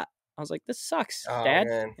ever got. I was like, this sucks, Dad.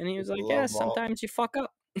 Man. And he was like, Love yeah, Vault. sometimes you fuck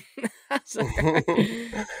up.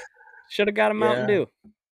 Should have got a Mountain Dew.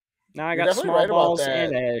 Now I got small balls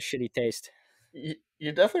and a shitty taste.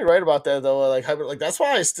 You're definitely right about that though. Like that's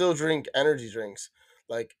why I still drink energy drinks.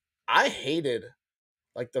 Like I hated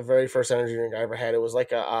like the very first energy drink I ever had. It was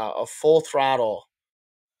like a full throttle.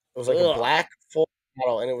 It was like a black full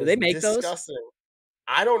throttle, and it was they make disgusting. Those?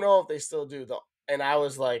 I don't know if they still do though. And I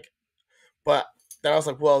was like, but then I was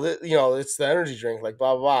like, well, you know, it's the energy drink, like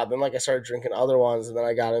blah blah blah. Then like I started drinking other ones, and then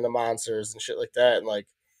I got into Monsters and shit like that, and like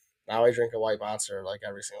now I drink a white Monster like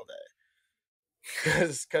every single day.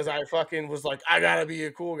 Because I fucking was like, I gotta be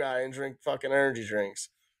a cool guy and drink fucking energy drinks.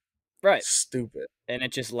 Right. Stupid. And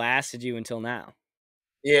it just lasted you until now.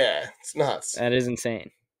 Yeah, it's nuts. That is insane.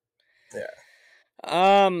 Yeah.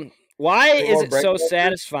 Why is it so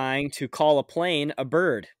satisfying to call a plane a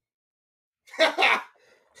bird? Isn't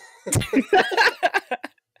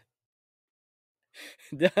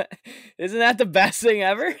that the best thing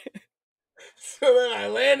ever? So then I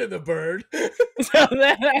landed the bird.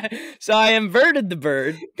 So I inverted the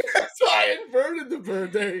bird. So I inverted the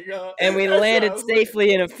bird. There you go. And we landed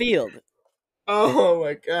safely in a field. Oh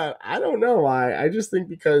my god. I don't know why. I just think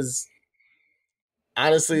because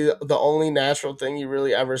honestly, the only natural thing you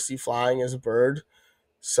really ever see flying is a bird.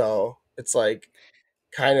 So it's like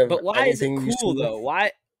kind of. But why is it cool though?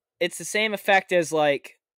 Why? It's the same effect as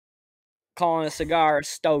like calling a cigar a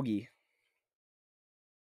stogie.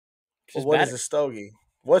 Well, what is a stogie?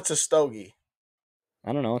 What's a stogie?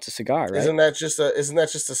 I don't know. It's a cigar, right? Isn't that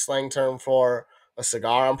just a slang term for a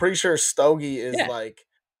cigar? I'm pretty sure stogie is like,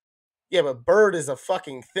 yeah, but bird is a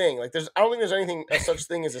fucking thing. Like, I don't think there's anything such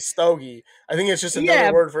thing as a stogie. I think it's just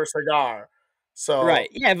another word for a cigar. So right,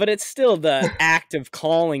 yeah, but it's still the act of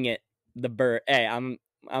calling it the bird. Hey, I'm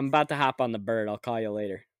about to hop on the bird. I'll call you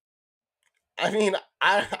later. I mean,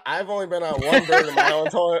 I've only been on one bird in my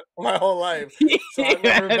whole life, so I've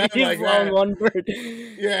never been like that. One bird.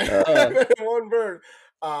 Yeah, one bird,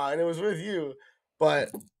 and it was with you.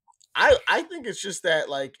 But I think it's just that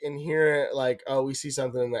like inherent, like we see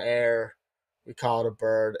something in the air, we call it a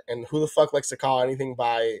bird, and who the fuck likes to call anything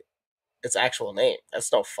by its actual name?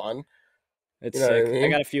 That's no fun. It's sick. I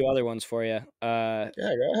got a few other ones for you. Yeah,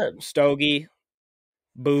 go ahead. Stogie,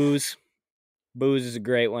 booze. Booze is a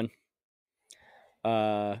great one.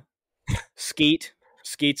 Skeet.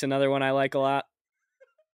 Skeet's another one I like a lot.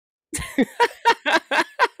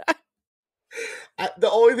 The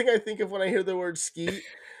only thing I think of when I hear the word skeet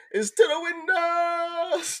is to the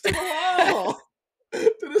windows, to the wall,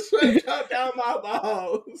 to the sweat drop down my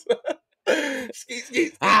balls. Skeet,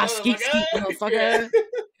 skeet, skeet, motherfucker.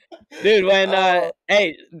 Dude, when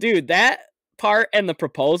hey, dude, that part and the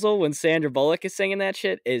proposal when Sandra Bullock is singing that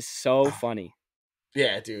shit is so funny.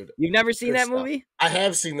 Yeah, dude. You've never seen that movie? I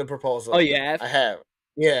have seen The Proposal. Oh, you have? I have.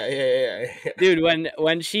 Yeah. Dude,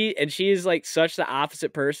 when she's like such the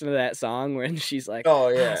opposite person of that song when she's like, oh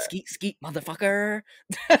yeah, skeet, skeet, motherfucker.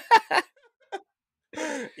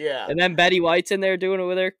 Yeah. And then Betty White's in there doing it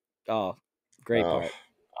with her. Oh, great part.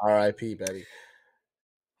 R.I.P. Betty.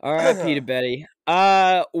 R.I.P. to Betty.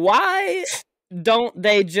 Why don't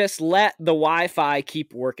they just let the Wi-Fi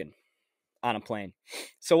keep working on a plane?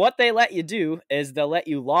 So what they let you do is they'll let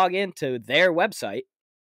you log into their website,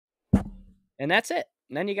 and that's it.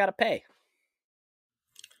 And then you got to pay.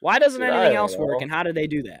 Why doesn't anything else work, and how do they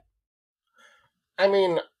do that? I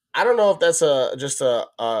mean, I don't know if that's just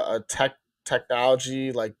a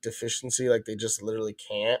technology like deficiency, like they just literally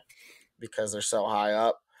can't because they're so high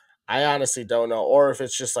up. I honestly don't know, or if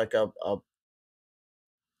it's just like a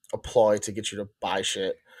ploy to get you to buy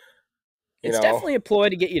shit. It's definitely a ploy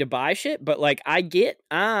to get you to buy shit, but like I get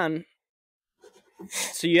on.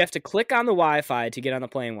 So you have to click on the Wi-Fi to get on the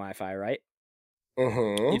plane Wi-Fi, right?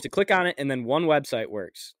 Mm-hmm. You have to click on it, and then one website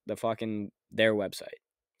works, their website,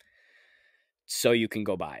 so you can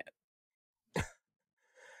go buy it.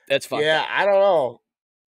 That's fucked Yeah, up. I don't know.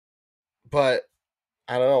 But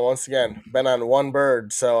I don't know. Once again, been on one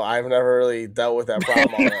bird, so I've never really dealt with that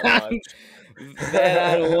problem all that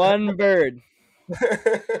Been on one bird. much.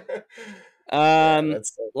 Yeah,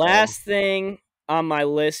 that's so dumb. Last thing on my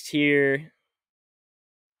list here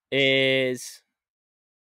is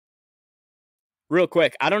real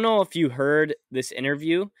quick. I don't know if you heard this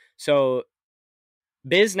interview. So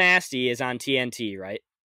Biz Nasty is on TNT, right?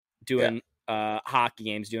 Doing hockey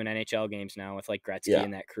games, doing NHL games now with like Gretzky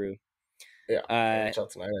and that crew. Yeah.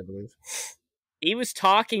 NHL tonight, I believe. He was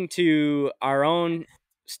talking to our own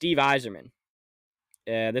Steve Yzerman.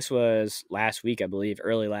 This was last week, I believe,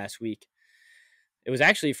 early last week. It was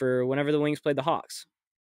actually for whenever the Wings played the Hawks.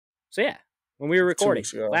 So yeah, when we were recording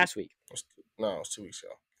last week. No, it was 2 weeks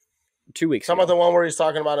ago. 2 weeks ago. Some of the one where he's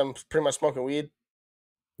talking about him pretty much smoking weed?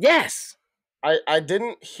 Yes. I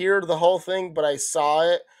didn't hear the whole thing, but I saw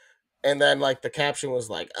it. And then, like, the caption was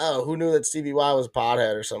like, oh, who knew that Stevie Y was a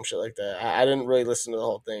pothead or some shit like that. I didn't really listen to the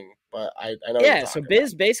whole thing, but I know. Yeah, so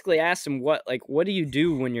Biz basically asked him, what do you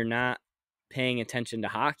do when you're not paying attention to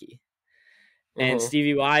hockey? And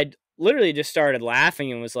Stevie Y literally just started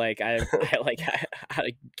laughing and was like, I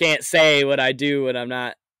can't say what I do when I'm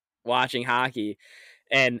not watching hockey.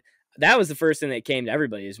 And that was the first thing that came to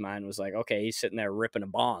everybody's mind was like, okay, he's sitting there ripping a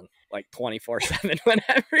bong like 24/7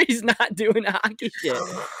 whenever he's not doing hockey shit.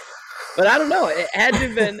 But I don't know. It had to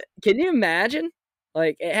have been, can you imagine?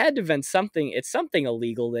 Like, it had to have been something, it's something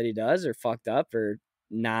illegal that he does or fucked up or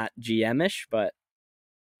not GM-ish, but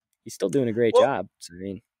he's still doing a great job. So,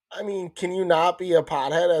 I mean, can you not be a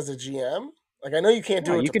pothead as a GM? Like, I know you can't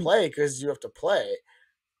do it to play because you have to play,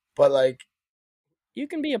 but like, you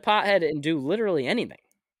can be a pothead and do literally anything.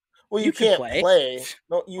 Well, you can't play.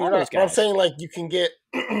 No, you're not. But I'm saying like you can get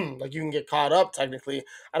caught up technically.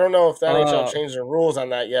 I don't know if the NHL changed the rules on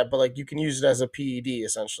that yet, but like you can use it as a PED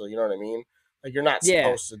essentially. You know what I mean? Like you're not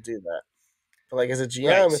supposed to do that. But like as a GM,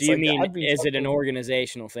 right. it's so you mean is it an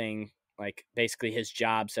organizational thing? Like basically his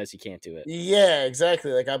job says he can't do it. Yeah,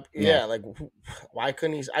 exactly. Like like why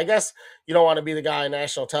couldn't he? I guess you don't want to be the guy on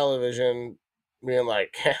national television being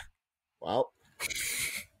like, well.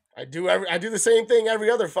 I do the same thing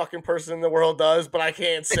every other fucking person in the world does, but I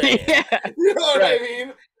can't say it. You know what I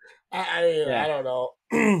mean? I don't know.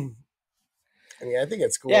 I mean, I think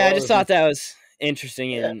it's cool. Yeah, I just thought that was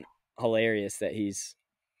interesting and hilarious that he's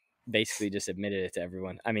basically just admitted it to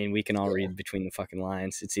everyone. I mean, we can all read between the fucking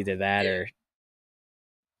lines. It's either that or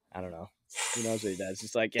I don't know. Who knows what he does?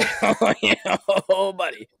 It's like, oh,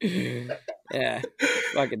 buddy. Yeah,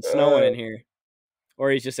 fucking snowing in here.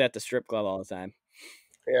 Or he's just at the strip club all the time.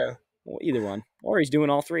 Yeah. Well, either one. Or he's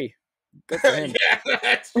doing all three. Good for him. Yeah,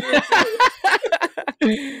 that's true.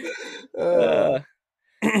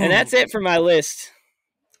 And that's it for my list.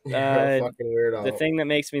 Fucking weirdo. The thing that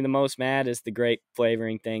makes me the most mad is the grape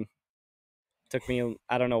flavoring thing. Took me,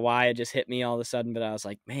 I don't know why it just hit me all of a sudden, but I was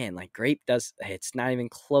like, man, like grape it's not even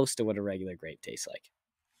close to what a regular grape tastes like.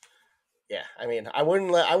 Yeah, I mean, I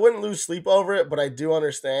wouldn't lose sleep over it, but I do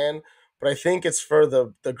understand. But I think it's for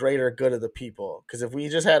the greater good of the people. Because if we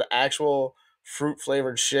just had actual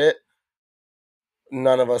fruit-flavored shit,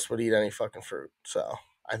 none of us would eat any fucking fruit. So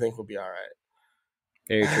I think we'll be all right.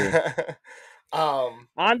 Very true.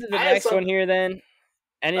 On to the next one here then.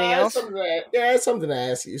 Anything else? I had something to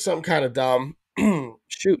ask you. Something kind of dumb.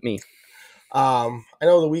 Shoot me. I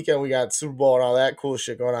know the weekend we got Super Bowl and all that cool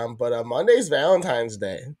shit going on, but Monday's Valentine's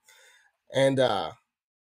Day. And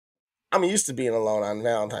I'm used to being alone on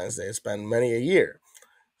Valentine's Day. It's been many a year.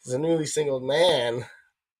 As a newly single man,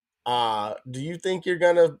 do you think you're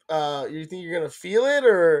gonna feel it,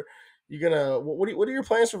 or you're gonna what are your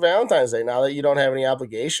plans for Valentine's Day now that you don't have any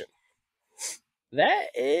obligation? That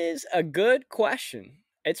is a good question.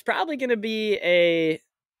 It's probably gonna be a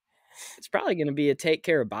take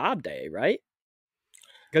care of Bob day, right?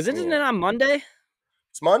 Because isn't it on Monday?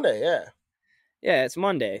 It's Monday, yeah. Yeah, it's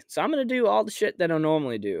Monday. So I'm going to do all the shit that I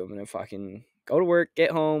normally do. I'm going to fucking go to work, get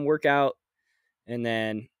home, work out, and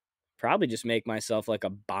then probably just make myself like a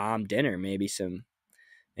bomb dinner. Maybe some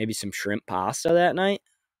shrimp pasta that night.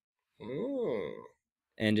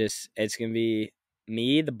 And just, it's going to be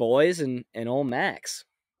me, the boys, and old Max,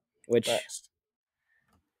 which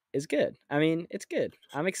is good. I mean, it's good.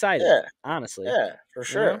 I'm excited, honestly. Yeah, for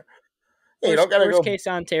sure. You know? You don't gotta worst case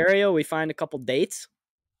Ontario, we find a couple dates.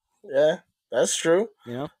 Yeah. That's true.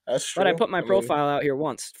 You know? That's true. But I put my profile out here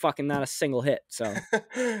once. Fucking not a single hit, so.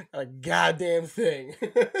 A goddamn thing.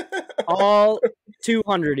 All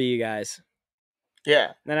 200 of you guys.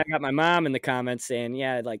 Yeah. Then I got my mom in the comments saying,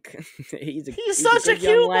 yeah, like, he's such a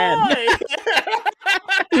cute boy.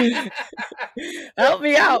 Help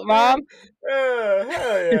me out, Mom. Hell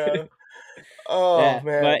yeah. Oh Yeah,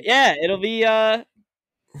 man. but yeah, it'll be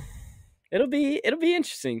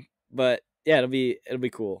interesting. But yeah, it'll be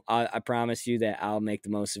cool. I promise you that I'll make the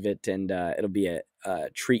most of it, and it'll be a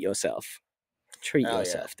treat Hell yeah.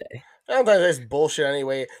 yourself day. Valentine's Day's bullshit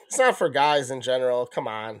anyway. It's not for guys in general. Come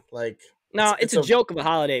on. Like No, it's it's a a joke of a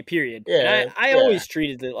holiday, period. And yeah, I yeah. always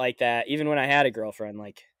treated it like that, even when I had a girlfriend.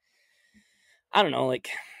 Like, I don't know, like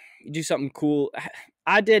you do something cool.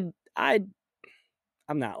 I'm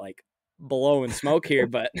not like blowing smoke here,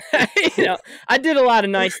 but I did a lot of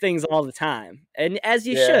nice things all the time. And as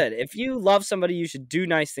you Yeah. should. If you love somebody, you should do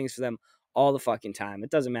nice things for them all the fucking time. It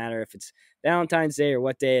doesn't matter if it's Valentine's Day or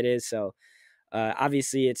what day it is. So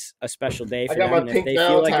obviously it's a special day I for got them, my and if pink they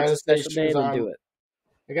feel like it's a Valentine's Day special day, shoes then do on. it.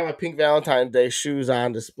 I got my pink Valentine's Day shoes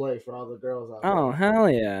on display for all the girls out there. Oh, hell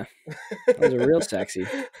yeah. Those are real sexy.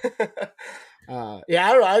 Yeah,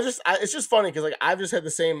 I don't know. It's just funny because like I've just had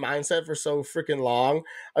the same mindset for so freaking long.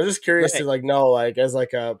 I was just curious to like know like as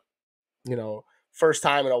like a first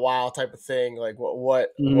time in a while type of thing. Like what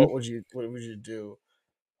would you do?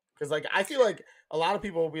 Because like I feel like a lot of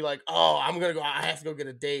people will be like, oh, I'm gonna go. I have to go get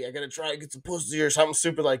a date. I gotta try to get some pussy or something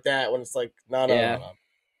stupid like that. When it's like no.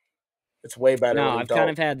 It's way better. No, when you I've kind don't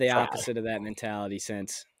of had the try. opposite of that mentality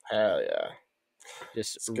since. Hell yeah.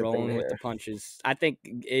 Just It's a good thing rolling to with the hear. punches. I think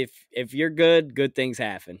if you're good things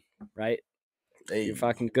happen, right? If Hey, you're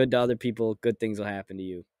fucking good to other people, good things will happen to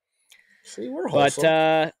you. see, we're wholesome.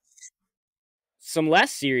 But some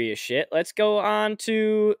less serious shit. Let's go on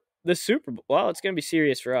to the Super Bowl. Well, it's gonna be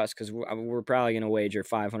serious for us because we're probably gonna wager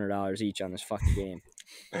 $500 each on this fucking game.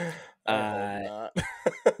 I hope not.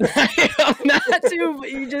 I hope not to,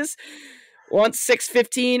 but you just once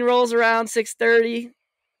 6:15 rolls around 6:30,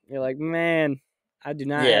 you're like, man, I do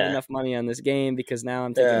not have enough money on this game because now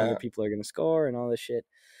I'm thinking other people are going to score and all this shit.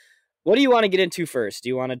 What do you want to get into first? Do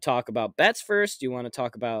you want to talk about bets first? Do you want to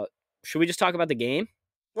talk about? Should we just talk about the game?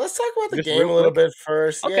 Let's talk about the Just game real a little quick? bit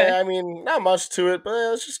first. Okay. Yeah, I mean, not much to it, but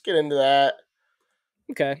let's just get into that.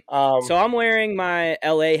 Okay. So I'm wearing my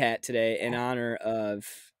LA hat today in honor of,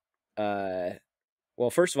 well,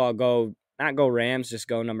 first of all, not go Rams, just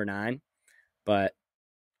go number 9. But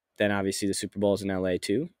then obviously the Super Bowl is in LA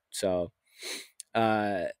too. So,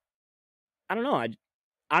 I don't know.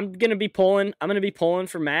 I'm gonna be pulling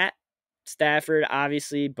for Matt Stafford,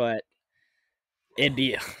 obviously, but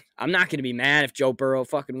I'm not gonna be mad if Joe Burrow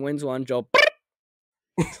fucking wins one. I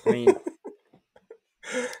mean,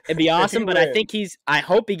 it'd be awesome, but I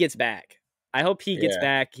hope he gets back. I hope he gets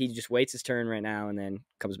back. He just waits his turn right now and then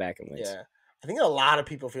comes back and wins. Yeah, I think a lot of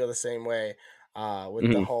people feel the same way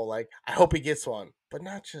with the whole like, I hope he gets one, but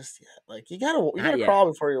not just yet. Like you gotta crawl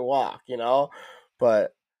before you walk,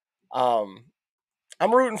 But I'm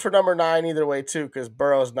rooting for number 9 either way too, because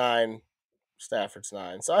Burrow's 9, Stafford's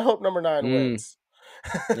 9. So I hope number 9 wins.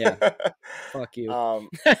 Yeah. Fuck you.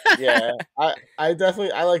 Yeah. I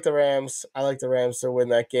definitely like the Rams. I like the Rams to win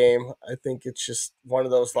that game. I think it's just one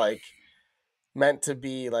of those like meant to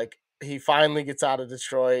be. Like he finally gets out of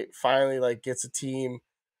Detroit, finally like gets a team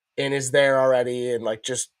and is there already, and like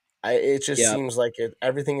it seems like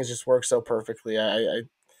everything has just worked so perfectly. I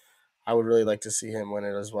would really like to see him win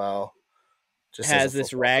it as well. Just has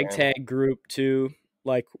this ragtag group too,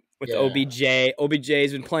 like with OBJ.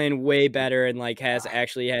 OBJ's been playing way better and like has a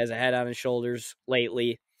head on his shoulders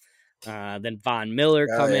lately. Then Von Miller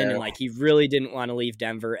come in and like he really didn't want to leave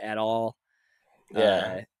Denver at all.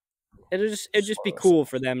 Yeah. It'd just be cool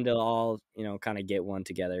for them to all, kind of get one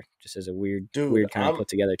together, just as a weird kind of put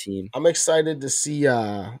together team. I'm excited to see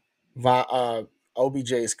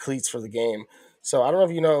OBJ's cleats for the game. So I don't know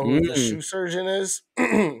if you know who the shoe surgeon is.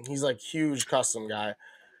 He's like huge custom guy,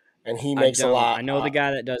 and he makes a lot. I know the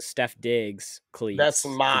guy that does Steph Diggs cleats. That's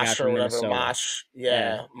Mosh or whatever. Mosh,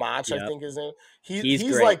 Mosh. I think his name.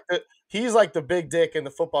 He's like the big dick in the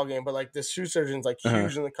football game, but like this shoe surgeon's like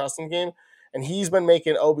huge in the custom game, and he's been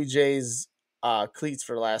making OBJ's cleats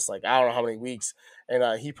for the last like I don't know how many weeks,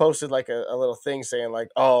 and he posted like a little thing saying like,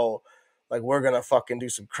 oh, like we're gonna fucking do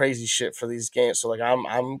some crazy shit for these games. So like I'm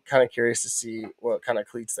kind of curious to see what kind of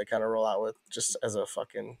cleats they kind of roll out with, just as a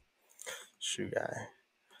fucking shoe guy.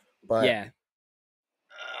 But yeah,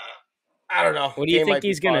 I don't know. What do you think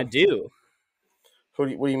he's gonna do? What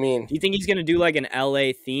do you mean? Do you think he's gonna do like an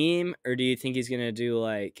LA theme, or do you think he's gonna do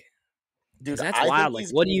like? Dude, that's wild. Like,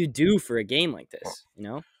 what do you do for a game like this?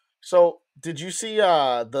 So, did you see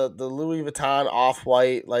the Louis Vuitton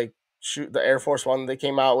Off-White like shoot the Air Force One they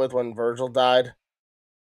came out with when Virgil died?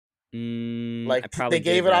 Like they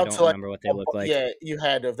gave it out to like remember what they look like. Yeah, you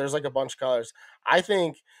had to. There's like a bunch of colors. I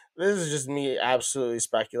think this is just me absolutely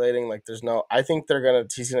speculating. Like, I think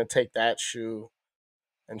he's gonna take that shoe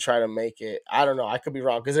and try to make it. I don't know. I could be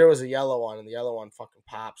wrong because there was a yellow one and the yellow one fucking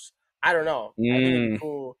pops. I don't know. I think it'd be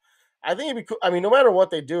cool. I think it'd be cool. I mean, no matter what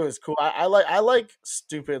they do is cool. I like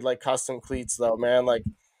stupid like custom cleats though, man. Like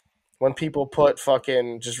when people put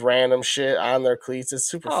fucking just random shit on their cleats, it's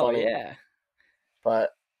super funny. Yeah.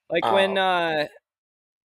 But like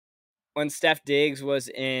when Steph Diggs was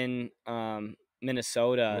in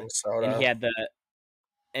Minnesota and he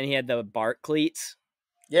had the Bart cleats.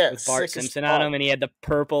 Yeah, with Bart Simpson on him, and he had the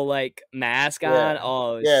purple like mask on.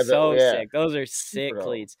 Oh, it was so sick. Those are sick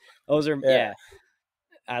cleats. Those are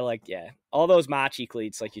I like all those Machi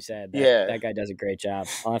cleats, like you said. That guy does a great job.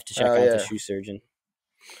 I'll have to check out the shoe surgeon.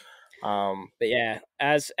 But yeah,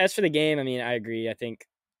 as for the game, I mean, I agree. I think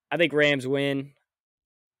Rams win.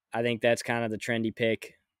 I think that's kind of the trendy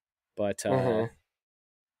pick, but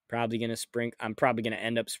probably gonna I'm probably gonna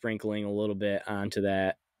end up sprinkling a little bit onto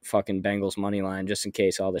that fucking Bengals money line just in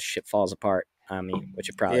case all this shit falls apart on me, which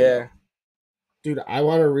it probably will. Dude, I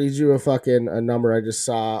want to read you a number I just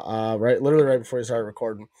saw literally right before you started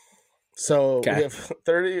recording. So we have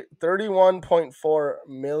 31.4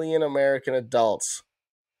 million American adults.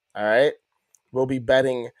 All right, we'll be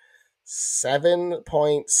betting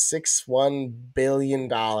 $7.61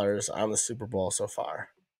 billion on the Super Bowl so far.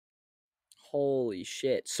 Holy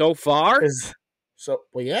shit! So far?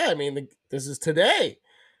 Well, yeah. I mean, this is today.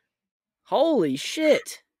 Holy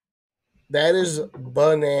shit! That is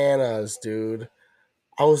bananas, dude.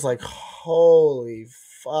 I was like, holy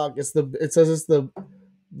fuck! It says it's the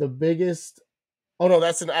biggest. Oh no,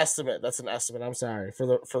 that's an estimate. I'm sorry for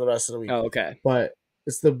the rest of the week. Oh, okay. But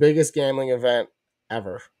it's the biggest gambling event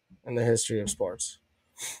ever in the history of sports.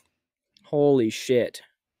 Holy shit!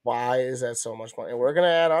 Why is that so much money? And we're gonna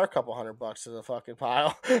add our couple $100 to the fucking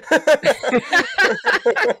pile.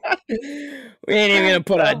 We ain't even gonna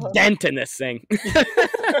put a dent in this thing.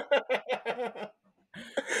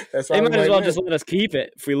 They might as well just let us keep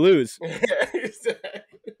it if we lose. We're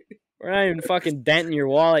not even fucking denting your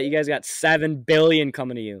wallet. You guys got $7 billion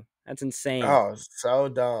coming to you. That's insane. Oh, so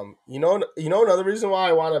dumb. You know another reason why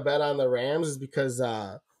I want to bet on the Rams is because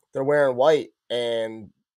they're wearing white, and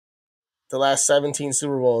the last 17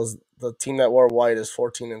 Super Bowls, the team that wore white is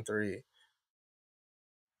 14-3.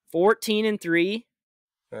 14-3?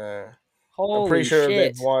 Holy I'm pretty sure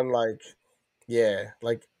shit. They've won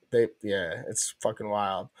it's fucking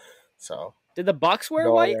wild. So did the Bucks wear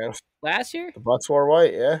white last year? The Bucks wore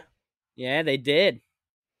white, yeah. Yeah, they did.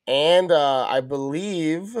 And I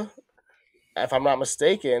believe, if I'm not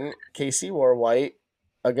mistaken, KC wore white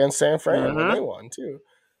against San Fran when they won too.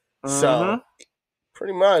 So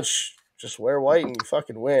pretty much just wear white and you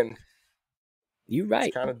fucking win. You right.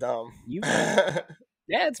 It's kind of dumb. Yeah,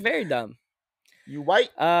 it's very dumb. You white,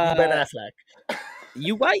 you Ben Affleck.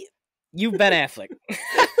 You white, you Ben Affleck.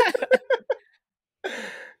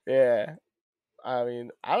 Yeah. I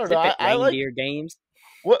mean, I don't know. I like your games.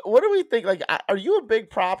 What do we think? Like, are you a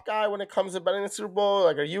big prop guy when it comes to betting the Super Bowl?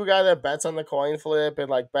 Like, are you a guy that bets on the coin flip and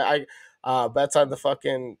like bets on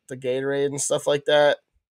the Gatorade and stuff like that?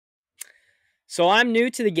 So I'm new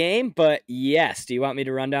to the game, but yes. Do you want me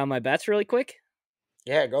to run down my bets really quick?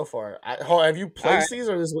 Yeah, go for it. Have you placed these,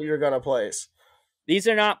 or is this what you're gonna place? These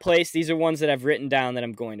are not placed. These are ones that I've written down that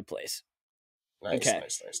I'm going to place. Nice, okay.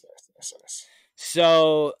 Nice.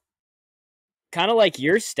 So, kind of like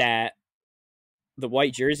your stat, the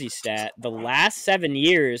white jersey stat, the last 7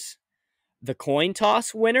 years, the coin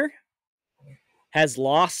toss winner has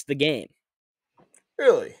lost the game.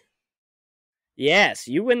 Really? Yes,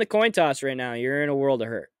 you win the coin toss right now, you're in a world of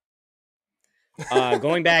hurt.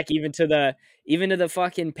 Going back even to the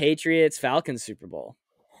fucking Patriots Falcons Super Bowl.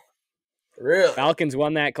 Really? Falcons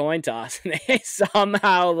won that coin toss and they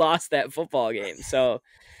somehow lost that football game. So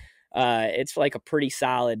it's like a pretty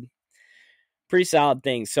solid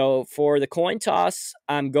thing. So for the coin toss,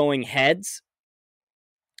 I'm going heads.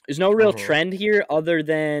 There's no real trend here other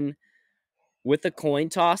than with the coin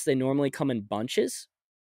toss, they normally come in bunches.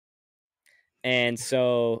 And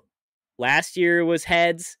so last year was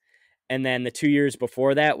heads, and then the 2 years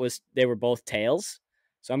before that they were both tails.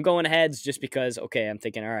 So I'm going heads just because, okay, I'm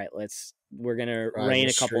thinking, all right, we're going to rain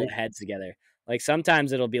a couple of heads together. Like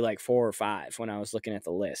sometimes it'll be like 4 or 5 when I was looking at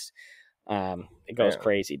the list. It goes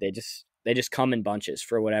crazy. They just come in bunches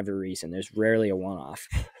for whatever reason. There's rarely a one-off.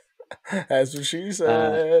 That's what she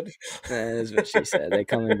said. That is what she said. They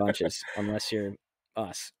come in bunches unless you're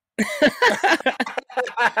us.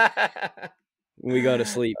 We go to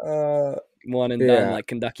sleep. One and done like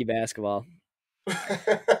Kentucky basketball.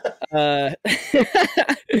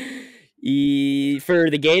 For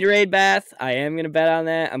the Gatorade bath, I am going to bet on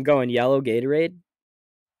that. I'm going yellow Gatorade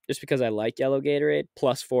just because I like yellow Gatorade,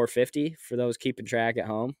 plus 450 for those keeping track at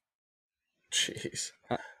home. Jeez.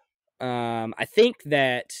 I think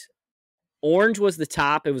that orange was the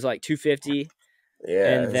top. It was like 250.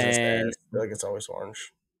 Yeah, and then I feel like it's always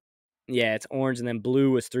orange. Yeah, it's orange, and then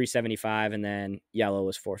blue was 375, and then yellow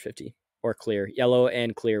was 450 or clear. Yellow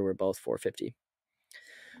and clear were both 450.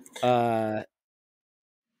 I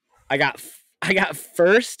got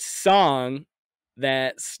first song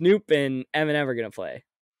that Snoop and Eminem are gonna play.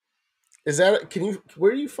 Is that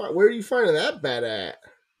where are you finding that bet at?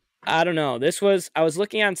 I don't know. I was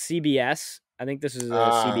looking on CBS. I think this is a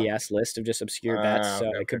CBS list of just obscure bets, so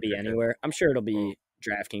it could be anywhere. I'm sure it'll be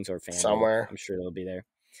DraftKings or FanDuel. Somewhere. I'm sure it'll be there.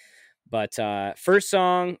 But first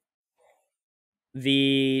song,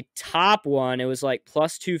 the top one, it was like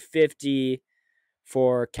plus 250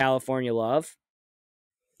 for California Love.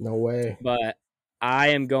 No way. But I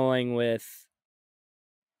am going with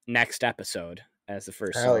Next Episode as the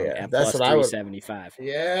first song at That's plus what 375.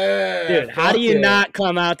 Yeah. Dude, how do you not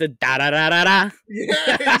come out to da-da-da-da-da?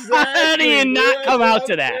 Yeah, exactly. How do you not come out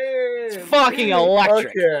to that? It's fucking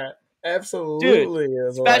electric. Yeah, absolutely. Dude,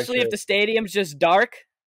 especially if the stadium's just dark.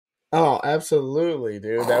 Oh, absolutely,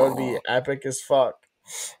 dude. That would be epic as fuck.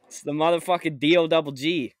 It's the motherfucking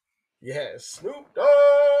D-O-double-G. Yeah, Snoop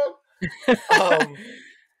Dogg.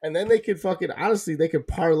 And then they could honestly, they could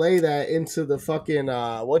parlay that into the fucking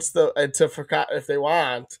if they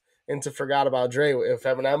want, into Forgot About Dre if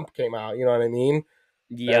Eminem came out, you know what I mean?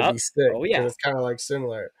 Yeah. That'd be sick. Oh yeah. It's kind of like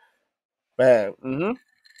similar. Man. Mm-hmm.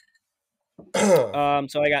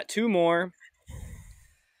 So I got two more.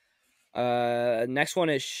 Next one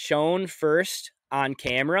is shown first on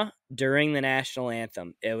camera during the national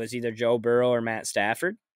anthem. It was either Joe Burrow or Matt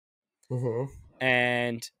Stafford. Mm-hmm.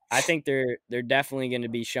 And I think they're definitely going to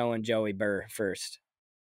be showing Joey Burr first.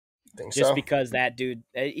 Just because that dude,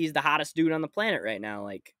 he's the hottest dude on the planet right now.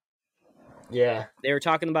 Like, yeah, they were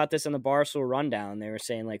talking about this on the Barstool Rundown. They were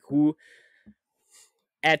saying, like, who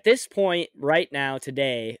at this point right now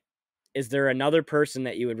today, is there another person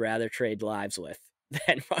that you would rather trade lives with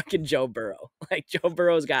than fucking Joe Burrow? Like, Joe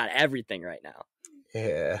Burrow's got everything right now.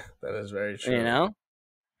 Yeah, that is very true. You know?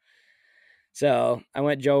 So I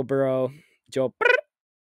went Joe Burrow.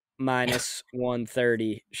 Minus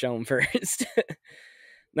 130 shown first.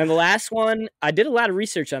 Then the last one, I did a lot of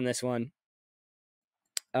research on this one.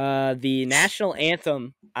 The national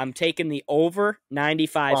anthem, I'm taking the over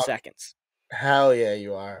 95 seconds. Hell yeah,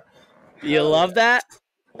 you are. You love that?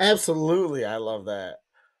 Absolutely, I love that.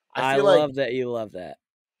 I love that you love that.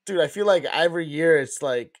 Dude, I feel like every year it's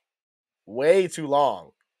like way too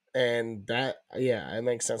long. And that, yeah, it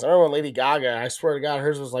makes sense. I remember when Lady Gaga, I swear to God,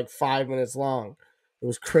 hers was like 5 minutes long. It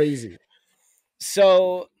was crazy.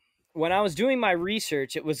 So when I was doing my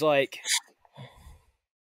research, it was like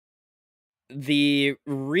the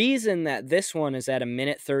reason that this one is at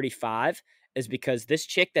 1:35 is because this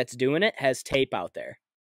chick that's doing it has tape out there.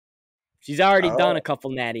 She's already done a couple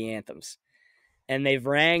natty anthems. And they've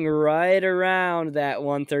rang right around that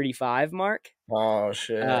 135 mark. Oh,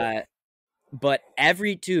 shit. But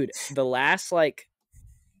the last, like,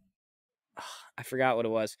 I forgot what it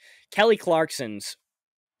was. Kelly Clarkson's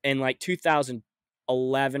in like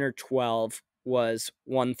 2011 or 12 was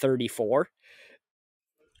 134.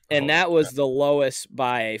 And that was the lowest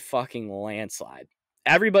by a fucking landslide.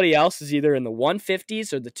 Everybody else is either in the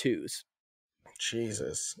 150s or the 2s.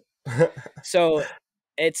 Jesus. So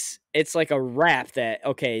it's like a wrap that,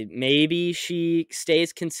 okay, maybe she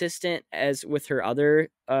stays consistent as with her other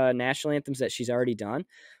national anthems that she's already done,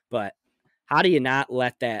 but how do you not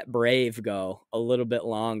let that Brave go a little bit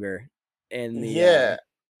longer in the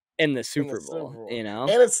Super Bowl, you know?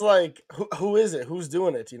 And it's like, who is it? Who's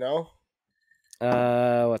doing it, you know?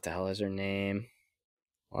 What the hell is her name?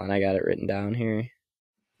 Hold on, I got it written down here.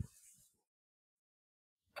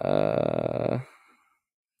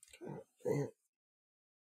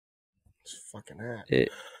 It's fucking that.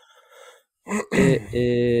 It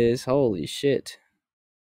is, holy shit.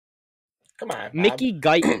 Come on, Bob. Mickey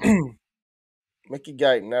Guyton. Mickey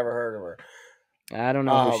Guyton, never heard of her. I don't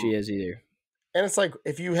know who she is either. And it's like,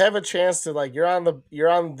 if you have a chance to, like, you're on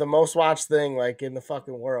the most watched thing, like, in the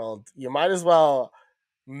fucking world, you might as well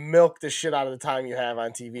milk the shit out of the time you have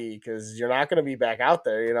on TV, because you're not going to be back out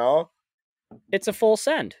there, you know? It's a full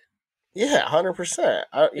send. Yeah, 100%.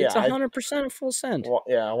 It's 100% a full send. Well,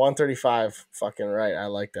 yeah, 135, fucking right. I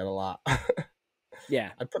like that a lot.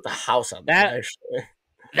 Yeah. I'd put the house on that, actually.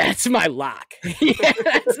 That's my lock. Yeah,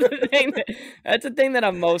 that's the thing that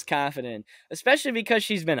I'm most confident in, especially because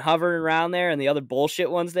she's been hovering around there and the other bullshit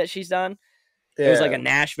ones that she's done. It was like a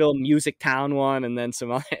Nashville Music Town one, and then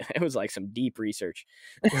some other, it was like some deep research.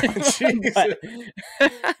 Jesus.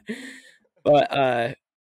 but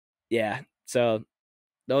yeah. So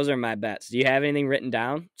those are my bets. Do you have anything written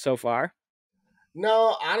down so far?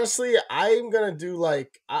 No, honestly, I'm gonna do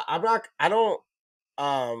like I'm not. I don't.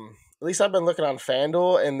 At least I've been looking on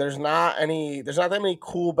FanDuel, and there's not that many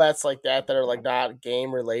cool bets like that are like not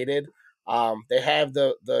game related. They have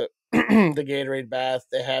the the Gatorade bath,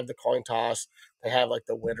 they have the coin toss, they have like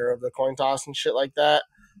the winner of the coin toss and shit like that.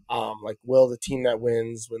 Like will the team that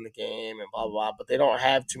wins win the game and blah blah blah. But they don't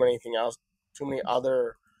have too many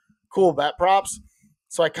other cool bet props.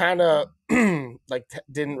 So I kind of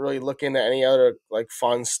didn't really look into any other like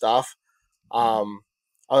fun stuff. Um,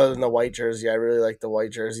 Other than the white jersey, I really like the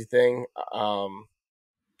white jersey thing.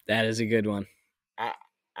 That is a good one. I,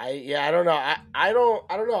 I don't know. I don't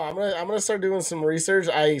know. I'm gonna start doing some research.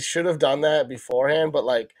 I should have done that beforehand, but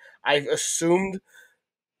like I assumed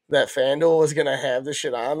that FanDuel was gonna have the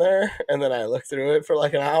shit on there, and then I looked through it for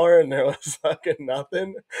like an hour, and there was fucking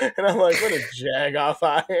nothing, and I'm like, what a jag off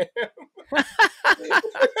I am.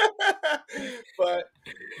 But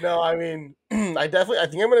no, I mean, I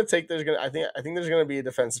think I'm gonna take. I think there's gonna be a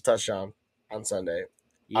defensive touchdown on Sunday.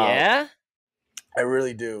 Yeah. I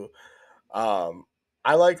really do. Um,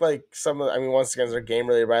 I like some of. I mean, once again, they're game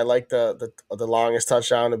related, but I like the longest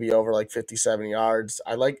touchdown to be over like 57 yards.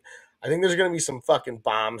 I think there's gonna be some fucking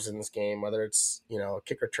bombs in this game, whether it's a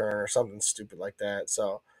kick return or something stupid like that.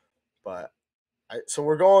 So, but so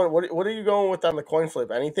we're going. What are you going with on the coin flip?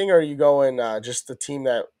 Anything, or are you going just the team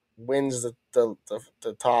that wins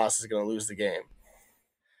the toss is going to lose the game?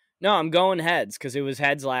 No, I'm going heads because it was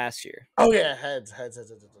heads last year. Oh yeah, heads. All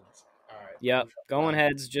right. Yep, going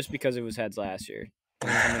heads just because it was heads last year.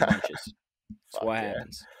 Come in bunches. That's what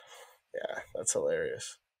happens. Yeah, that's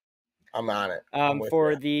hilarious. I'm on it.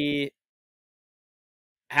 For the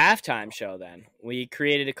halftime show, then we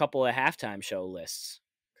created a couple of halftime show lists.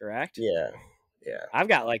 Correct? Yeah. I've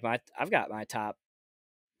got my top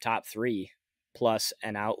 3 plus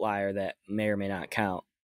an outlier that may or may not count.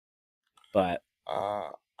 But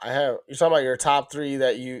you're talking about your top 3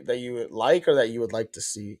 that you would like or that you would like to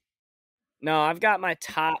see? No, I've got my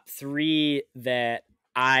top 3 that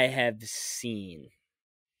I have seen.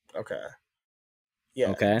 Okay.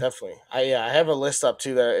 Yeah, okay. Definitely. I have a list up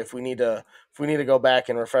too that if we need to go back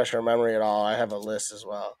and refresh our memory at all, I have a list as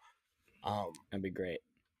well. That'd be great.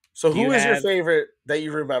 So who is your favorite that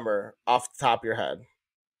you remember off the top of your head?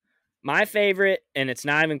 My favorite, and it's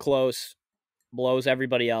not even close, blows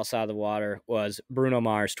everybody else out of the water, was Bruno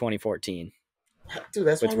Mars 2014. Dude,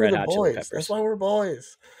 that's why we're the boys. That's why we're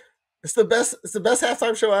boys. It's the best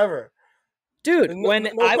halftime show ever. Dude, when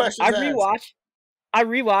I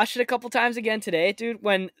rewatched it a couple times again today, dude.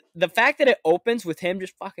 When the fact that it opens with him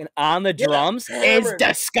just fucking on the drums is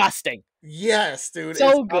disgusting. Yes, dude.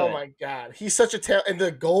 So good. Oh my god, he's such a talent. And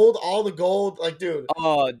all the gold, like, dude.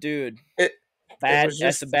 Oh, dude.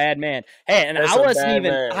 That's a bad man. Hey, and I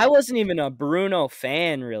wasn't even a Bruno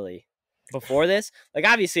fan really before this. Like,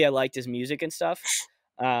 obviously, I liked his music and stuff.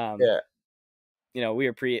 Yeah. We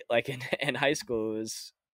were in high school. It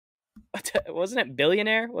was. Wasn't it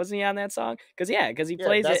Billionaire? Wasn't he on that song? Because he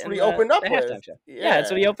plays it. That's what he opened up with. Yeah,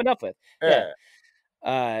 that's what he opened up with.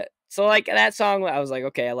 Yeah. So like that song, I was like,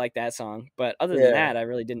 okay, I like that song. But other than that, I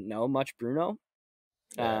really didn't know much Bruno.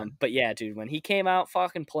 But yeah, dude, when he came out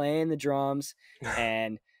fucking playing the drums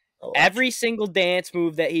and every single dance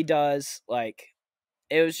move that he does, like,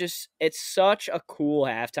 it's such a cool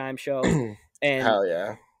halftime show. And hell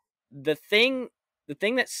yeah. The thing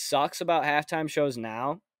that sucks about halftime shows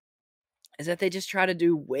now is that they just try to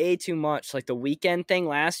do way too much. Like the Weeknd thing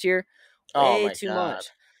last year, way too much.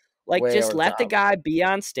 Like, just let the guy be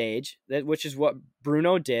on stage, which is what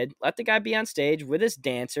Bruno did. Let the guy be on stage with his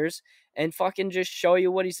dancers and fucking just show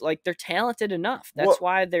you what he's like. They're talented enough. That's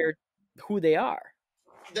why they're who they are.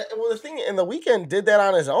 The thing, and the Weeknd did that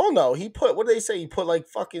on his own, though. He put, what did they say? He put like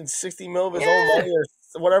fucking 60 mil of his own money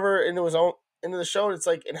or whatever into the show. It's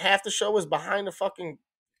like, and half the show was behind a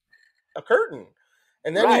curtain.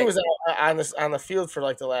 And then he was on the field for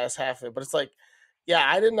like the last half of it. But it's like, yeah,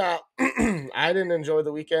 I didn't enjoy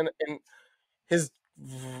the Weeknd, and his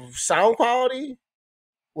sound quality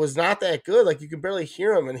was not that good. Like, you could barely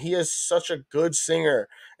hear him, and he is such a good singer,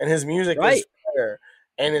 and his music is fire.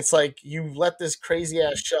 And it's like, you let this crazy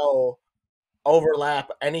ass show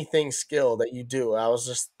overlap anything skill that you do.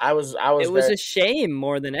 It was a shame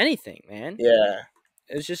more than anything, man. Yeah,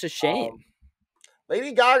 it was just a shame.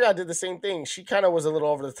 Lady Gaga did the same thing. She kind of was a little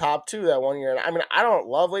over the top too that one year. And I mean, I don't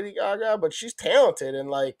love Lady Gaga, but she's talented. And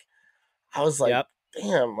like, I was like,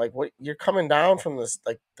 damn, like what you're coming down from this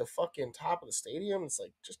like the fucking top of the stadium. It's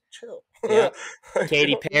like just chill. Yep. Like,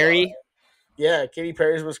 Katy you'll be all right. Perry. Yeah, Katy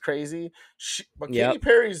Perry's was crazy. But Katy Yep.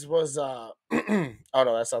 Perry's was oh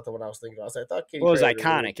no, that's not the one I was thinking of. I thought Katy Well, it was Perry was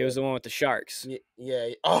really iconic. It was good. the one with the sharks. Yeah.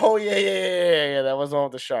 Oh yeah. That was the one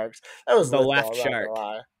with the sharks. That was The lit left though, I'm not shark. gonna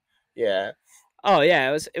lie. Yeah. Oh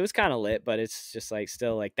yeah, it was kind of lit, but it's just like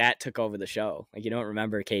still like that took over the show. Like you don't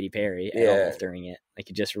remember Katy Perry at all during it. Like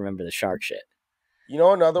you just remember the shark shit. You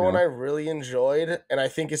know another one No. I really enjoyed, and I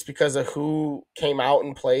think it's because of who came out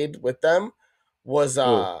and played with them, was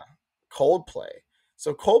Coldplay.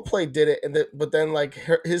 So Coldplay did it, but then like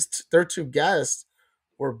their two guests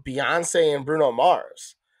were Beyonce and Bruno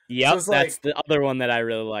Mars. So Yep, it's that's like, the other one that I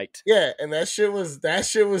really liked. yeah, and that shit was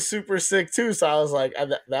super sick too. So I was like,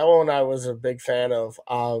 that one I was a big fan of.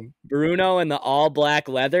 Bruno and the all black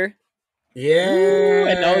leather. Yeah, Ooh,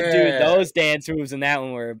 and those dance moves in that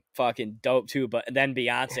one were fucking dope too. But then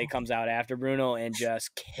Beyonce comes out after Bruno and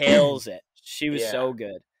just kills it. She was so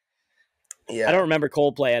good. Yeah, I don't remember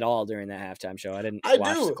Coldplay at all during that halftime show. I didn't. I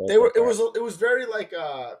watch do. The Coldplay They were. part. It was very like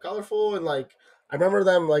colorful, and like I remember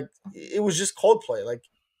them like it was just Coldplay, like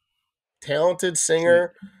talented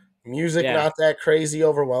singer, music not that crazy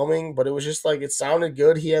overwhelming, but it was just like it sounded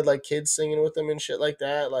good. He had like kids singing with him and shit like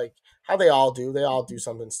that, like how they all do. They all do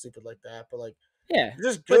something stupid like that, but like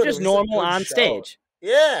just good. But just normal on stage.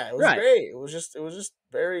 Yeah, it was great. It was just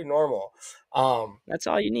very normal. That's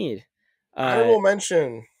all you need. Honorable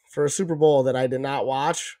mention for a Super Bowl that I did not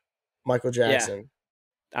watch, Michael Jackson.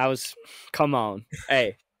 Yeah. Come on.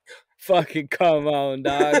 Hey, fucking come on,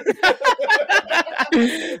 dog.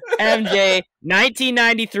 MJ,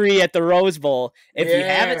 1993 at the Rose Bowl. If you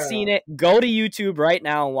haven't seen it, go to YouTube right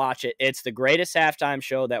now and watch it. It's the greatest halftime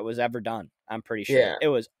show that was ever done. I'm pretty sure. Yeah, it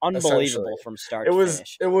was unbelievable from start to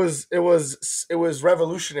finish. It was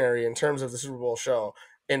revolutionary in terms of the Super Bowl show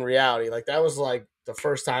in reality. Like that was like the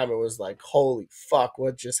first time it was like, holy fuck,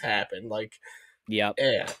 what just happened? Like, yep.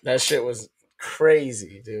 Yeah, that shit was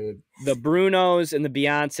crazy, dude. The Brunos and the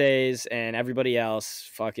Beyoncés and everybody else,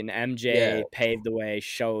 fucking MJ paved the way,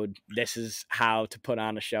 showed this is how to put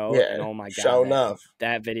on a show. Yeah, and oh my god,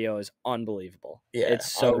 that video is unbelievable. Yeah,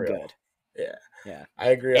 it's so good. Yeah, I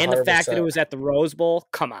agree. 100%. And the fact that it was at the Rose Bowl,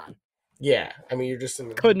 come on. Yeah, I mean, you're just in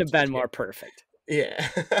the couldn't have been more perfect. Yeah,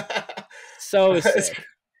 so sick.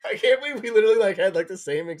 I can't believe we literally like had like the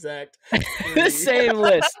same exact the same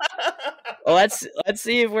list. Well, let's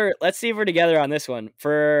see if we're together on this one.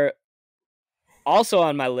 For also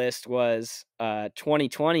on my list was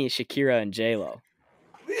 2020 Shakira and J-Lo.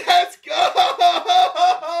 Let's go!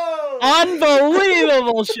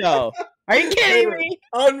 Unbelievable show. Are you kidding me?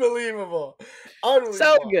 Unbelievable.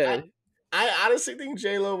 So good. I honestly think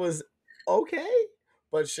J-Lo was okay,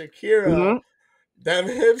 but Shakira, them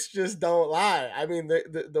hips just don't lie. I mean,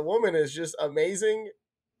 the woman is just amazing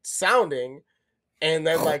sounding, and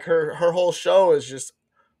then like her whole show is just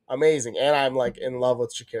amazing. And I'm like in love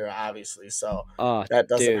with Shakira, obviously, so that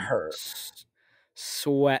doesn't hurt.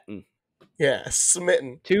 Sweating. Yeah,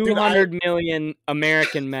 smitten. 200 million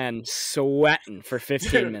American men sweating for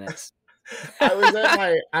 15 minutes.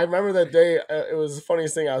 I remember that day. It was the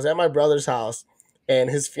funniest thing. I was at my brother's house, and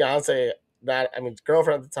his fiance,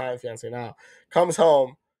 girlfriend at the time, fiance now, comes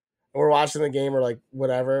home, and we're watching the game or like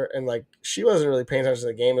whatever, and like she wasn't really paying attention to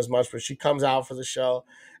the game as much, but she comes out for the show,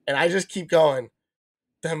 and I just keep going,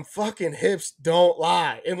 them fucking hips don't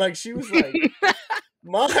lie, and like she was like,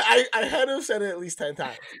 I had to have said it at least 10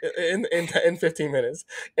 times in 15 minutes,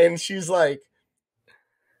 and she's like,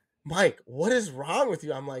 Mike, what is wrong with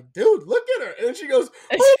you? I'm like, dude, look at her. And then she goes,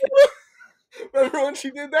 remember when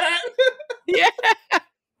she did that? Yeah.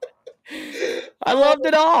 I loved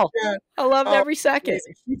it all. Yeah. I loved every second.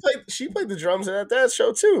 She played the drums at that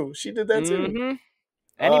show too. She did that too.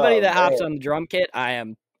 Anybody that hops on the drum kit, I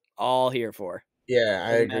am all here for. Yeah,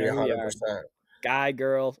 I agree 100%. Guy,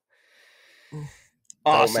 girl.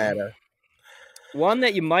 Awesome. Don't matter. One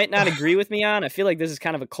that you might not agree with me on. I feel like this is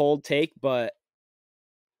kind of a cold take, but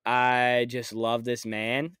I just love this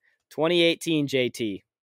man. 2018 JT.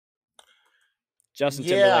 Justin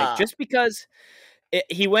Timberlake. Just because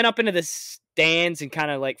he went up into the stands and kind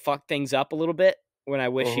of like fucked things up a little bit when I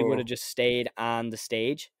wish he would have just stayed on the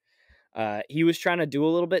stage. He was trying to do a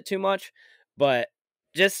little bit too much, but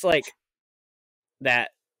just like that,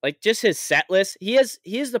 like just his set list, he has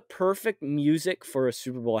the perfect music for a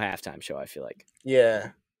Super Bowl halftime show, I feel like.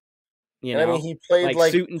 Yeah. You know, I mean, he played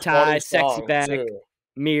like suit and tie, sexy back. Too.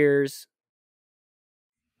 Mirrors.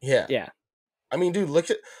 Yeah. I mean, dude,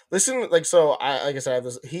 listen, like, so like I said,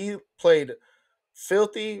 he played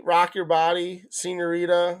Filthy, Rock Your Body,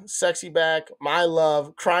 Senorita, Sexy Back, My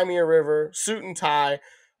Love, Cry Me a River, Suit and Tie,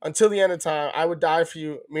 Until the End of Time, I Would Die for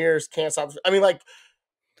You, Mirrors, Can't Stop. I mean, like,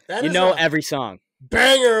 that You is know a every song.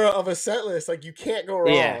 banger of a set list. Like, you can't go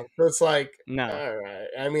Yeah. wrong. So it's like, No. all right.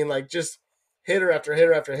 I mean, like, just hitter after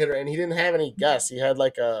hitter after hitter. And he didn't have any guests. He had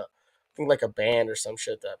like I think like a band or some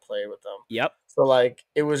shit that played with them. Yep. So like,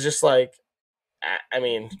 it was just like, I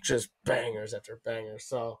mean, just bangers after bangers.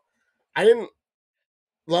 So I didn't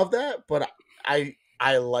love that, but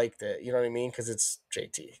I liked it. You know what I mean? Because it's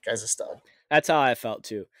JT. Guy's a stud. That's how I felt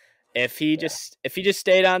too. If he just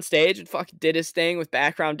stayed on stage and fucking did his thing with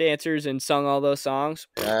background dancers and sung all those songs,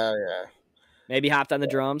 Yeah. maybe hopped on the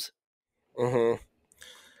drums. Mm-hmm.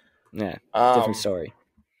 Yeah, different story.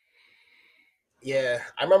 Yeah,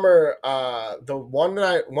 I remember the one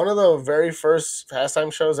of the very first pastime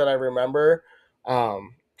shows that I remember.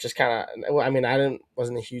 Just kind of, I mean,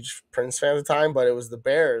 wasn't a huge Prince fan at the time, but it was the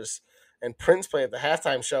Bears, and Prince played at the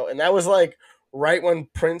halftime show, and that was like right when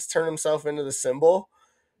Prince turned himself into the symbol,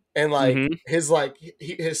 and like his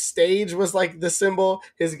stage was like the symbol,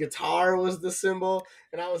 his guitar was the symbol,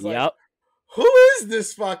 and I was like, who is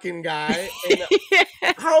this fucking guy?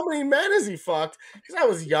 And how many men has he fucked? Because I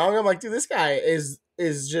was young. I'm like, dude, this guy is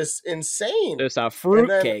just insane. It's a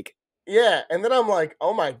fruitcake. Yeah, and then I'm like,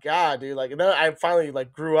 oh my god, dude. Like, and then I finally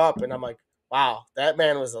like grew up, and I'm like, wow, that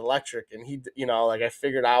man was electric, and he, you know, like I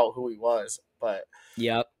figured out who he was. But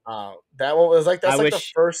that one was like that's the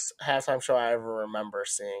first halftime show I ever remember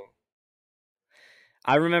seeing.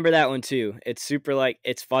 I remember that one too. It's super like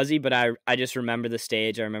it's fuzzy, but I just remember the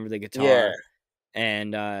stage. I remember the guitar. Yeah.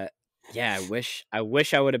 And yeah, I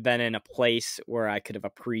wish I would have been in a place where I could have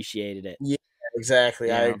appreciated it. Yeah,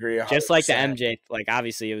 exactly. I agree. 100%. Just like the MJ, like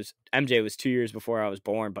obviously MJ was 2 years before I was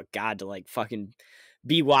born, but God, to like fucking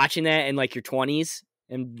be watching that in like your 20s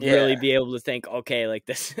and really be able to think, okay, like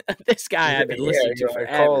this guy I've been listening to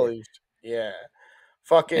forever. Holy,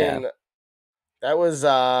 fucking. That was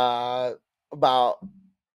about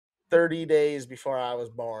 30 days before I was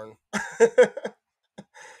born.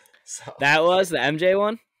 So that was the MJ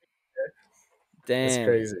one? Damn. It's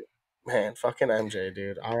crazy. Man, fucking MJ,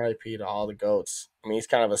 dude. R.I.P. to all the goats. I mean, he's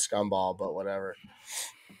kind of a scumball, but whatever.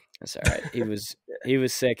 That's all right. He was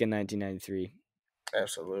sick in 1993.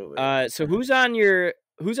 Absolutely. So who's on your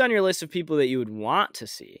list of people that you would want to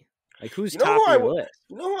see? Like who's top of your list?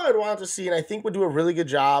 You know who I'd want to see, and I think would do a really good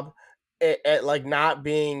job at like not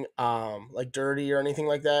being like dirty or anything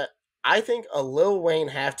like that. I think a Lil Wayne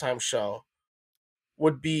halftime show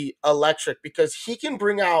would be electric because he can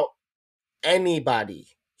bring out anybody.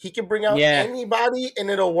 He can bring out anybody and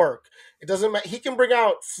it'll work. It doesn't matter. He can bring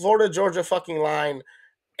out Florida Georgia fucking Line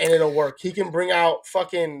and it'll work. He can bring out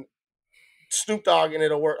fucking Snoop Dogg and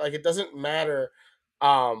it'll work. Like it doesn't matter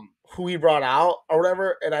who he brought out or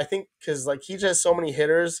whatever. And I think because like he just has so many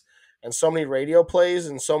hitters and so many radio plays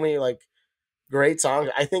and so many like great songs.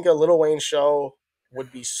 I think a Lil Wayne show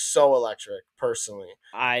would be so electric. Personally,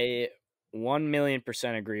 I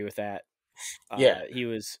 1,000,000% agree with that. Yeah, he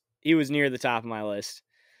was near the top of my list,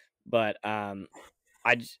 but I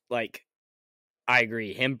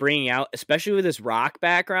agree. Him bringing out, especially with his rock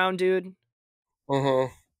background, dude.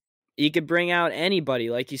 Mm-hmm. He could bring out anybody,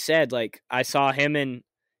 like you said. Like I saw him and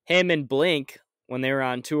Blink when they were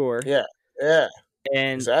on tour. Yeah,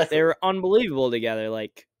 and they were unbelievable together.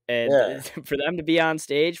 Like, and for them to be on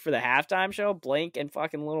stage for the halftime show, Blink and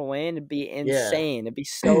fucking Lil Wayne, it'd be insane. It'd be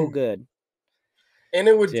so good. And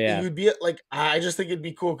it would be like I just think it'd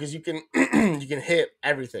be cool because you can you can hit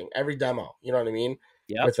everything, every demo. You know what I mean?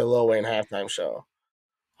 Yeah. With the Lil Wayne halftime show.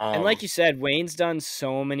 And like you said, Wayne's done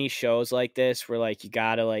so many shows like this where like you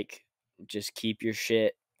gotta like just keep your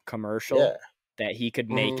shit commercial that he could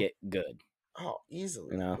make it good. Oh,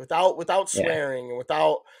 easily. You know? Without swearing and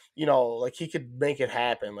without, you know, like he could make it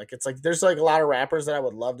happen. Like it's like there's like a lot of rappers that I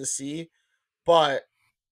would love to see, but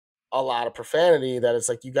a lot of profanity that it's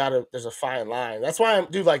like there's a fine line. That's why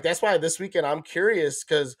that's why this weekend I'm curious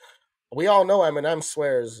because we all know Eminem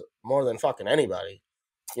swears more than fucking anybody.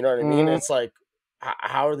 You know what I mean? It's like,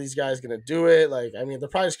 how are these guys gonna do it? Like, I mean, they're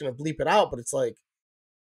probably just gonna bleep it out, but it's like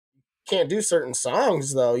can't do certain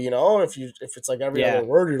songs though. You know, if it's like every other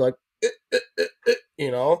word, you're like,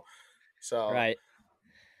 you know. So right.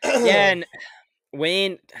 Yeah, and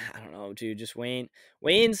Wayne, I don't know, dude. Just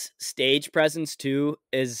Wayne's stage presence too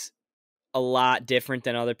is a lot different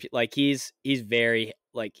than other people. Like he's very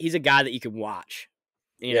like he's a guy that you could watch.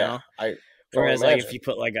 You know. Whereas, like, if you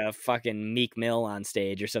put, like, a fucking Meek Mill on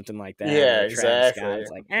stage or something like that. Yeah, exactly. Scott,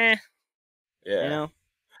 it's like, Yeah. You know?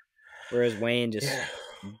 Whereas Wayne just... Yeah.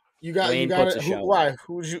 You got it. Why?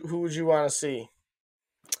 Who would you want to see?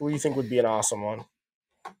 Who do you think would be an awesome one?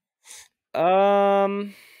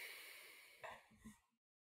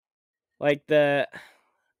 Like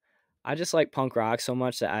I just like punk rock so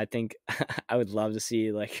much that I think I would love to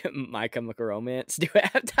see like My Chemical Romance do a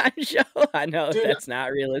halftime show. I know Dude, that's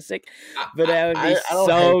not realistic, but that would be I don't hate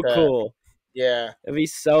so that. cool. Yeah. It'd be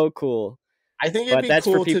so cool. I think it'd But be that's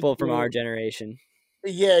for cool to people from our do. generation.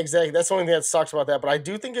 Yeah, exactly. That's the only thing that sucks about that. But I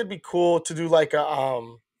do think it'd be cool to do like a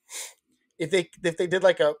if they did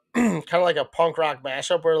like a kind of like a punk rock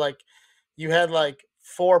mashup where like you had like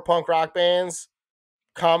four punk rock bands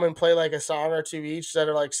come and play like a song or two each that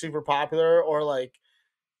are like super popular, or like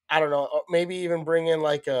I don't know, maybe even bring in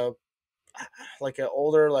like an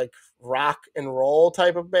older like rock and roll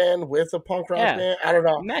type of band with a punk rock Yeah, band. I don't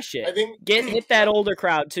know. mesh I it. think Hit that older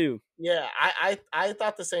crowd too. yeah, I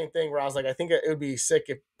thought the same thing where I was like, I think it would be sick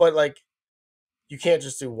if, but like you can't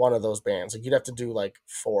just do one of those bands. Like you'd have to do like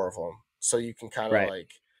four of them, so you can kind of Right.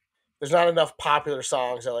 like. There's not enough popular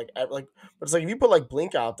songs that like, but it's like if you put like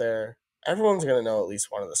Blink out there, everyone's gonna know at least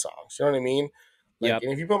one of the songs. You know what I mean? Like, Yep.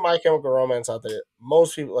 and if you put My Chemical Romance out there,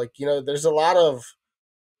 most people like there's a lot of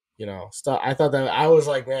stuff. I thought that I was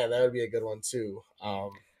like, man, that would be a good one too.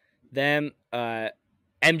 Them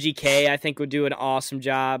MGK I think would do an awesome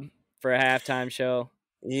job for a halftime show.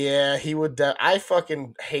 Yeah, he would. I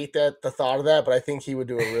fucking hate the thought of that, but I think he would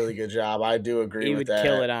do a really good job. I do agree He with would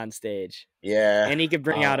kill that. it on stage. Yeah, And he could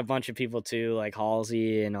bring out a bunch of people too, like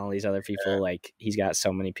Halsey and all these other people. yeah. Like he's got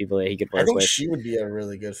so many people that he could I work think with. she would be a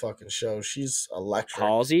really good fucking show. She's electric.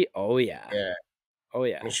 Halsey, oh yeah, Yeah, oh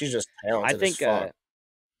yeah. I mean she's just I talented as think fuck.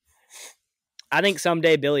 I think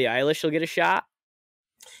someday Billie Eilish will get a shot.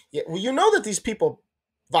 Yeah, well, you know that these people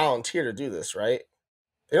volunteer to do this, right?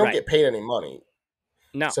 They don't Right. get paid any money,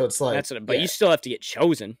 No, so it's like, that's what. But you still have to get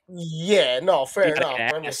chosen. yeah, no, fair You gotta enough.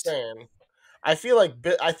 get But I'm just asked. saying, I feel like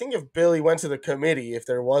I think if Billy went to the committee, if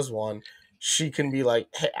there was one, she can be like,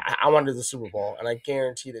 "Hey, I want to do the Super Bowl," and I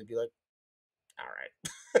guarantee they'd be like, "All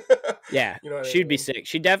right." Yeah, You know what I she'd be mean? sick.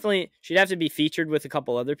 She'd have to be featured with a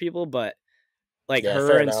couple other people, but like Yeah, her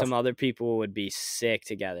fair and enough. some other people would be sick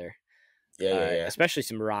together. Yeah. Especially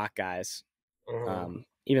some rock guys. Mhm.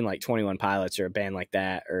 Even like 21 Pilots or a band like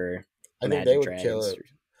that, or I think they Magic would kill Dragons. it.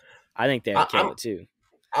 I think they would kill it too.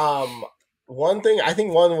 One thing I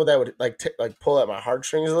think one that would like pull at my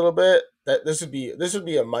heartstrings a little bit, that this would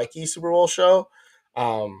be a Mikey Super Bowl show,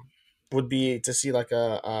 would be to see like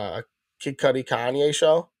a Kid Cudi Kanye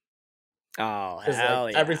show, Oh because like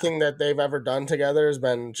hell yeah! everything that they've ever done together has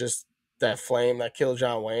been just that flame that killed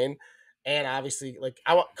John Wayne, and obviously like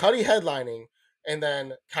I want Cudi headlining and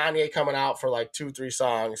then Kanye coming out for like 2-3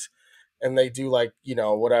 songs, and they do like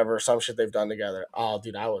whatever some shit they've done together. Oh,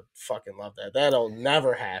 dude, I would fucking love that. That'll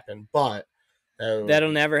never happen, but that would That'll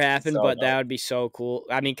be never happen, so but that dope. would be so cool.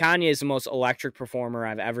 I mean, Kanye is the most electric performer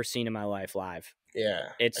I've ever seen in my life live. Yeah,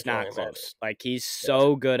 I It's can not only imagine. close. Like he's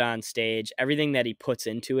so good on stage. Everything that he puts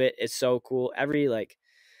into it is so cool.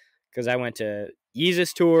 Because I went to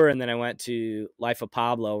Yeezus tour and then I went to Life of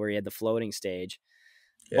Pablo where he had the floating stage.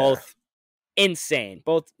 Yeah, Both insane.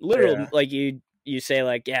 Both literal. yeah, Like you say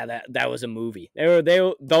like, yeah, that was a movie.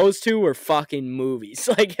 Those two were fucking movies.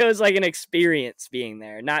 Like it was like an experience being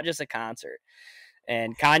there, not just a concert.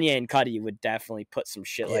 And Kanye and Cudi would definitely put some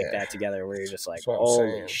shit like yeah. that together where you're just like, That's what I'm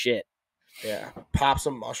holy saying. shit. Yeah, pop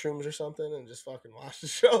some mushrooms or something and just fucking watch the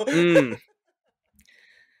show.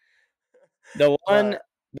 The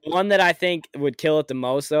But one that I think would kill it the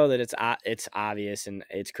most, though, that it's obvious and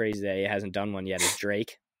it's crazy that he hasn't done one yet, is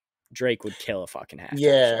Drake. Drake would kill a fucking halftime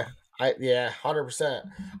yeah, show.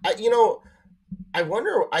 100%. I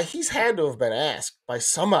wonder. He's had to have been asked by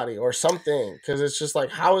somebody or something, because it's just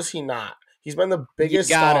like, how is he not? He's been the You biggest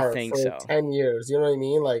gotta star think for so. 10 years. You know what I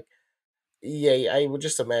mean? Like, yeah, I would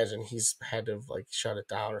just imagine he's had to have like shut it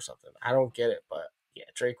down or something. I don't get it, but yeah,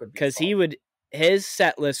 Drake would be Because his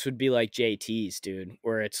set list would be like JT's, dude,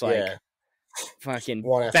 where it's like fucking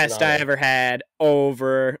one after best I another. ever had,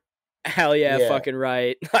 over, hell yeah, fucking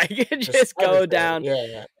right. Like just go everything. down.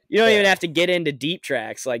 Yeah. You don't even have to get into deep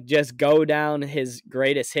tracks. Like just go down his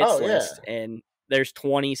greatest hits list, and there's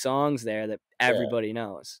 20 songs there that everybody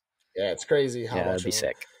knows. Yeah, it's crazy how much that'd be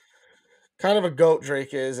sick. Kind of a goat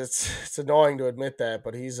Drake is. It's annoying to admit that,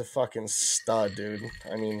 but he's a fucking stud, dude.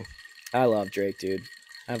 I mean, I love Drake, dude.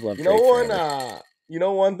 I've loved Drake forever.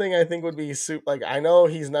 One thing I think would be super. Like, I know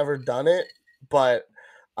he's never done it, but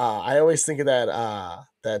I always think of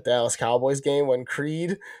that Dallas Cowboys game when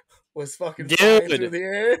Creed was fucking flying through the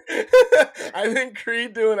air. I think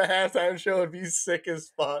Creed doing a halftime show would be sick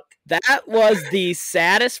as fuck. That was the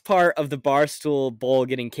saddest part of the Barstool Bowl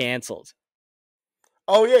getting canceled.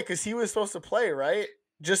 Oh yeah, because he was supposed to play, right?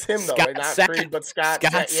 Just him though, Scott right? Not Sapp. Creed, but Scott.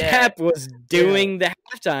 Scott Yeah, Sapp was doing the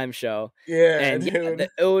halftime show. yeah, And dude.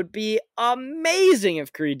 it would be amazing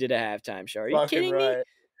if Creed did a halftime show. Are you Fucking kidding me? right.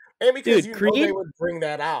 And because Dude, you know they Creed, would bring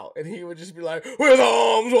that out, and he would just be like, "With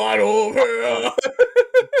arms wide open."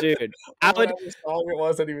 dude, Or whatever song it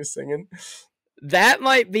was that he was singing. that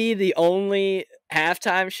might be the only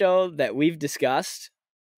halftime show that we've discussed,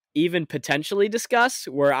 even potentially discussed,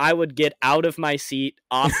 where I would get out of my seat,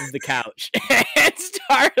 off of the couch, and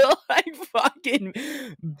start like fucking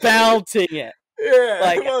belting it. Yeah,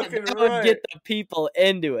 Like fucking that would right. get the people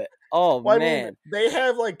into it. Oh Well, I man, mean, they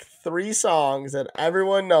have like 3 songs that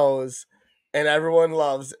everyone knows and everyone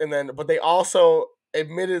loves, and then but they also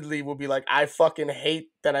admittedly will be like, I fucking hate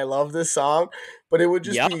that I love this song, but it would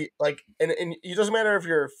just Yep. be like, and it doesn't matter if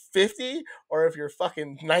you're 50 or if you're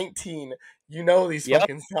fucking 19, you know these Yep.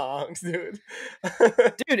 fucking songs, dude.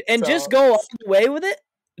 Dude, and So- just go all the way with it.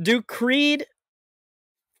 Do Creed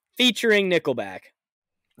featuring Nickelback.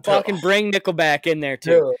 Fucking bring Nickelback in there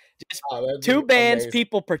too. Dude. Just Oh, that'd two be bands amazing.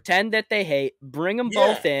 people pretend that they hate, bring them Yeah.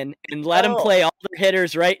 both in, and let them Oh. play all their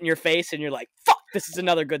hitters right in your face, and you're like, fuck, this is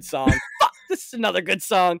another good song. Fuck, this is another good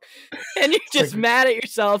song. And you're just like- mad at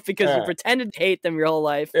yourself because you Yeah. pretended to hate them your whole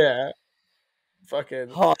life. Yeah.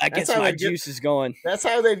 Fucking. Oh, that That's gets how my they get- juices going. That's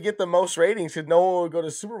how they'd get the most ratings, because no one would go to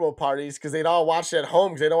Super Bowl parties because they'd all watch it at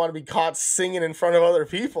home because they don't want to be caught singing in front of other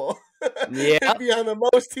people. Yeah. It'd be on the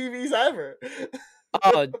most TVs ever.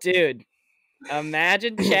 Oh, dude.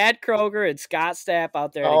 Imagine Chad Kroger and Scott Stapp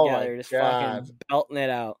out there Oh my together just God. fucking belting it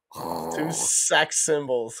out. 2 sex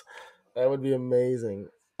symbols. That would be amazing.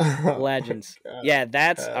 Legends. God. Yeah,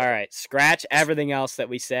 that's all right. Scratch everything else that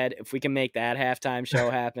we said. If we can make that halftime show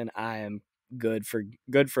happen, I am good for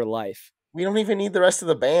life. We don't even need the rest of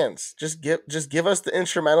the bands. Just give us the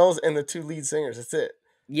instrumentals and the 2 lead singers. That's it.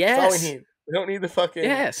 Yes. That's all we need. We don't need the fucking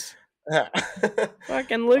Yes. Yeah.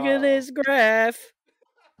 Fucking look at Oh. this graph.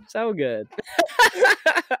 So good.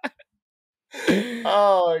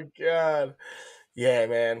 Oh my God. Yeah,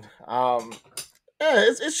 man. Yeah,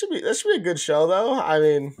 it should be a good show though. I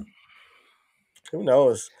mean, who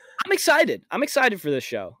knows? I'm excited. I'm excited for this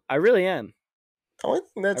show. I really am. The only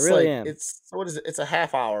thing that's really like am. it's what is it? It's a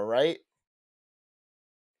half hour, right?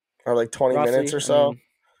 Or like 20 Roughly, minutes or I so.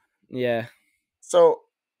 mean, yeah. So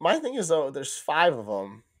my thing is though, there's 5 of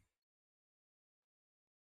them.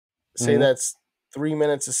 Say Mhm. that's 3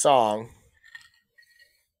 minutes a song.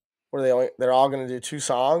 Where they're all gonna do 2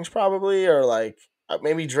 songs probably, or like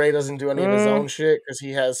maybe Dre doesn't do any of his own shit because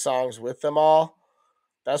he has songs with them all.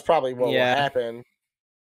 That's probably what Yeah. will happen.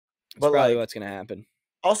 It's But probably like, what's gonna happen.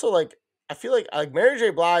 also like I feel like Mary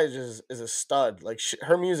J. Blige is a stud. Like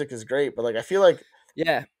her music is great, but like I feel like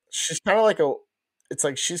Yeah. she's kind of like it's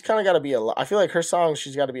like she's kind of got to be I feel like her songs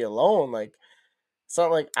she's got to be alone. Like it's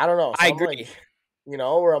not like I don't know. I I'm agree. like,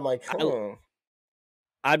 where I'm like,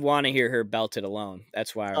 I'd want to hear her belted alone.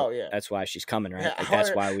 That's why. Oh, yeah. That's why she's coming, right? Yeah, Like,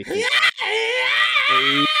 that's why we think. Yeah.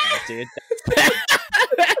 Yeah, dude.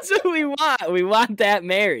 That's what we want. We want that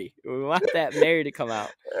Mary. We want that Mary to come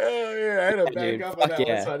out. Oh yeah, I had to back Dude, up on fuck that one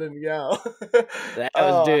yeah. so I didn't yell. That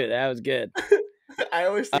Oh, was dude. That was good. I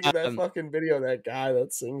always think of that Um, fucking video of that guy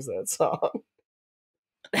that sings that song.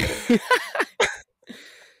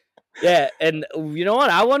 Yeah, and you know what?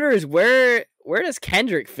 I wonder is where does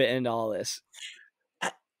Kendrick fit into all this?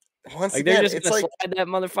 Once Like again, they're just it's gonna like slide that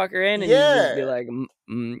motherfucker in and you just be Yeah. like,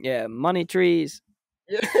 yeah, money trees.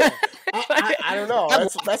 yeah, I don't know.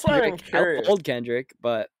 That's why I'm Kendrick. I love curious. old Kendrick,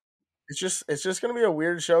 but It's just gonna be a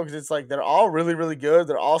weird show because it's like they're all really really good.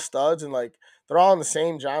 They're all studs and like they're all in the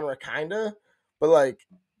same genre kinda, but like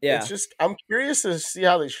yeah, it's just I'm curious to see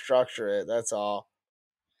how they structure it. That's all.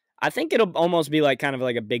 I think it'll almost be like kind of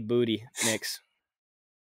like a big booty mix.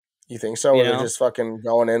 You think so? You Where they're know? just fucking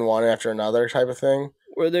going in one after another type of thing?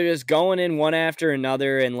 Where they're just going in one after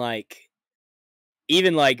another and like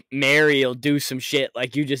even like Mary will do some shit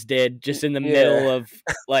like you just did just in the Yeah. middle of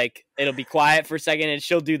like it'll be quiet for a second and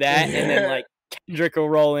she'll do that and then Yeah. like Kendrick will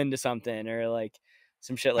roll into something or like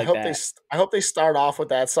some shit like I hope that. I hope they start off with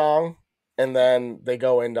that song and then they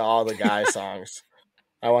go into all the guy songs.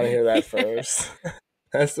 I want to hear that first.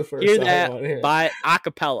 That's the first Hear song I that want to hear. by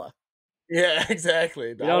acapella. Yeah, exactly.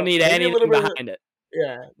 You don't need maybe a anything little bit of- behind it.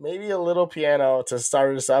 Yeah, maybe a little piano to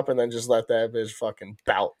start us up, and then just let that bitch fucking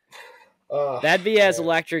bout. That'd be as man.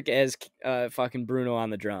 electric as fucking Bruno on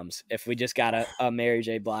the drums. If we just got a Mary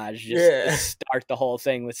J. Blige, just Yeah. start the whole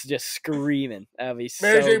thing with just screaming. That'd be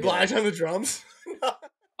Mary so J. good. Blige on the drums.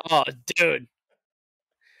 Oh, dude.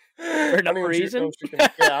 For no reason? Yeah,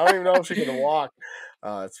 I don't even know if she can walk.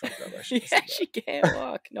 It's fucked up. I shouldn't Yeah, have said she can't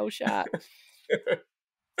walk. No shot.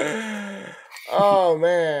 that. Oh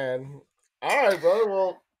man. All All right, brother.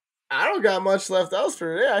 Well, I don't got much left else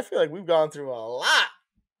for today. I feel like we've gone through a lot.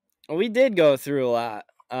 We did go through a lot.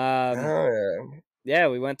 Oh Yeah,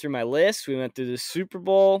 we went through my list. We went through the Super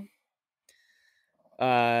Bowl,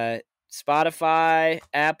 Spotify,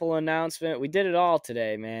 Apple announcement. We did it all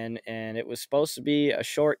today, man. And it was supposed to be a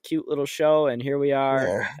short, cute little show. And here we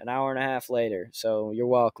are an hour and a half later. So you're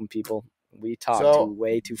welcome, people. We talked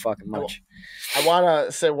way too fucking much. I want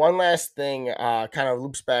to say one last thing, kind of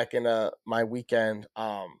loops back into my weekend,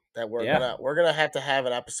 that we're gonna have to have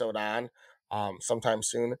an episode on, sometime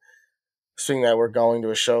soon. Seeing that we're going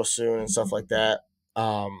to a show soon and stuff like that.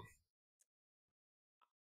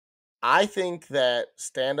 I think that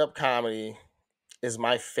stand-up comedy is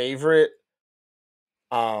my favorite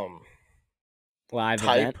live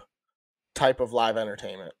type of live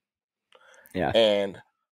entertainment. Yeah. And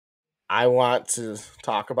I want to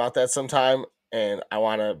talk about that sometime, and I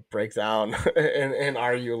want to break down and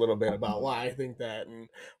argue a little bit about why I think that and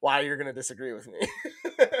why you're going to disagree with me.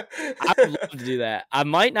 I would love to do that. I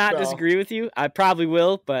might not disagree with you. I probably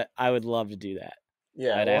will, but I would love to do that.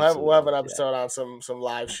 Yeah, we'll have an episode on some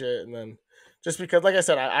live shit, and then just because, like I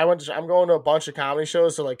said, I'm going to a bunch of comedy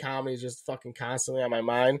shows, so like comedy is just fucking constantly on my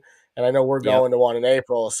mind, and I know we're going to one in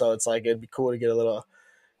April, so it's like it'd be cool to get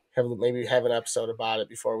maybe have an episode about it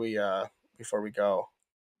before we go.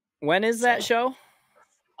 When is that show?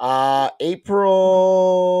 April.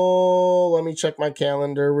 Let me check my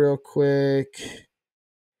calendar real quick.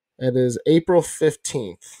 It is April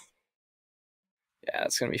 15th. Yeah,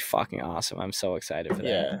 it's gonna be fucking awesome. I'm so excited for that.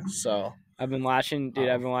 Yeah, so I've been watching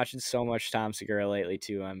so much Tom Segura lately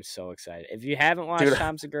too. I'm so excited. If you haven't watched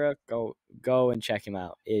Tom Segura, go and check him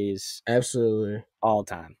out. It is absolutely all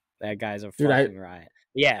time. That guy's a fucking riot.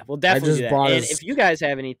 Yeah, we'll definitely do that. And if you guys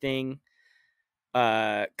have anything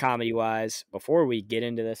comedy wise before we get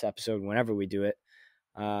into this episode, whenever we do it,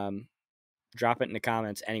 drop it in the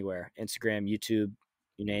comments anywhere. Instagram, YouTube,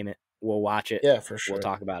 you name it. We'll watch it. Yeah, for sure. We'll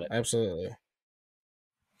talk about it. Absolutely.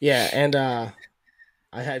 Yeah, and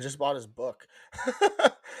I just bought his book.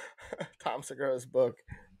 Tom Segura's book.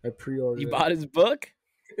 I pre-ordered it. You bought his book?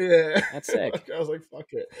 Yeah. That's sick. I was like,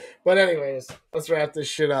 fuck it. But anyways, let's wrap this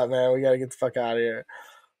shit up, man. We got to get the fuck out of here.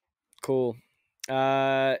 Cool.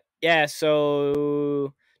 Yeah,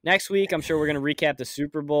 so next week, I'm sure we're going to recap the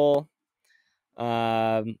Super Bowl.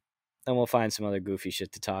 And we'll find some other goofy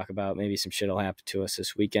shit to talk about. Maybe some shit will happen to us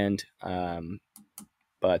this weekend.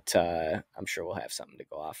 But I'm sure we'll have something to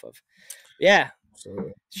go off of. Yeah.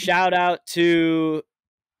 Absolutely. Shout out to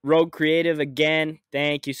Rogue Creative again.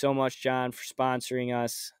 Thank you so much, John, for sponsoring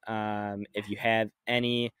us. If you have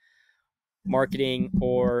any marketing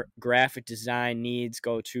or graphic design needs,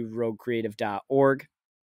 go to roguecreative.org.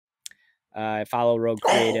 Follow Rogue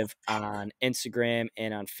Creative on Instagram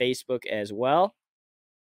and on Facebook as well.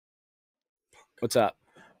 What's up?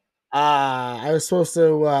 I was supposed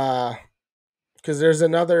to, because we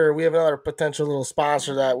have another potential little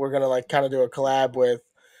sponsor that we're going to like kind of do a collab with.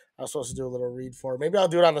 I was supposed to do a little read for. Maybe I'll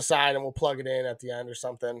do it on the side and we'll plug it in at the end or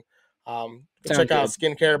something. Check out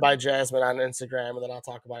Skincare by Jasmine on Instagram, and then I'll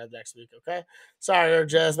talk about it next week. Okay. Sorry,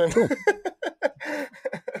 Jasmine.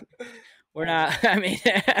 We're not. I mean,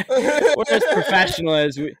 we're as professional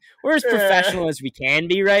as we can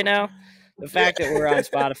be right now. The fact that we're on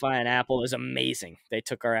Spotify and Apple is amazing. They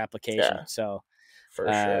took our application, so for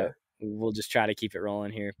sure. We'll just try to keep it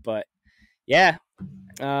rolling here. But yeah,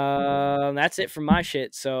 that's it for my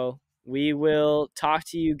shit. So we will talk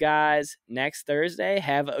to you guys next Thursday.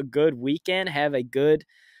 Have a good weekend. Have a good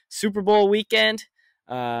Super Bowl weekend.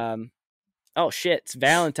 Oh shit, it's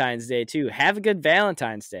Valentine's Day too. Have a good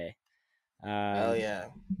Valentine's Day. Hell yeah.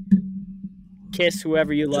 Kiss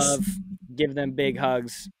whoever you love. Give them big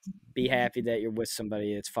hugs. Be happy that you're with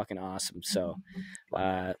somebody. It's fucking awesome. So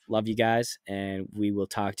love you guys, and we will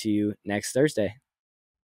talk to you next Thursday.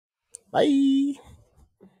 Bye.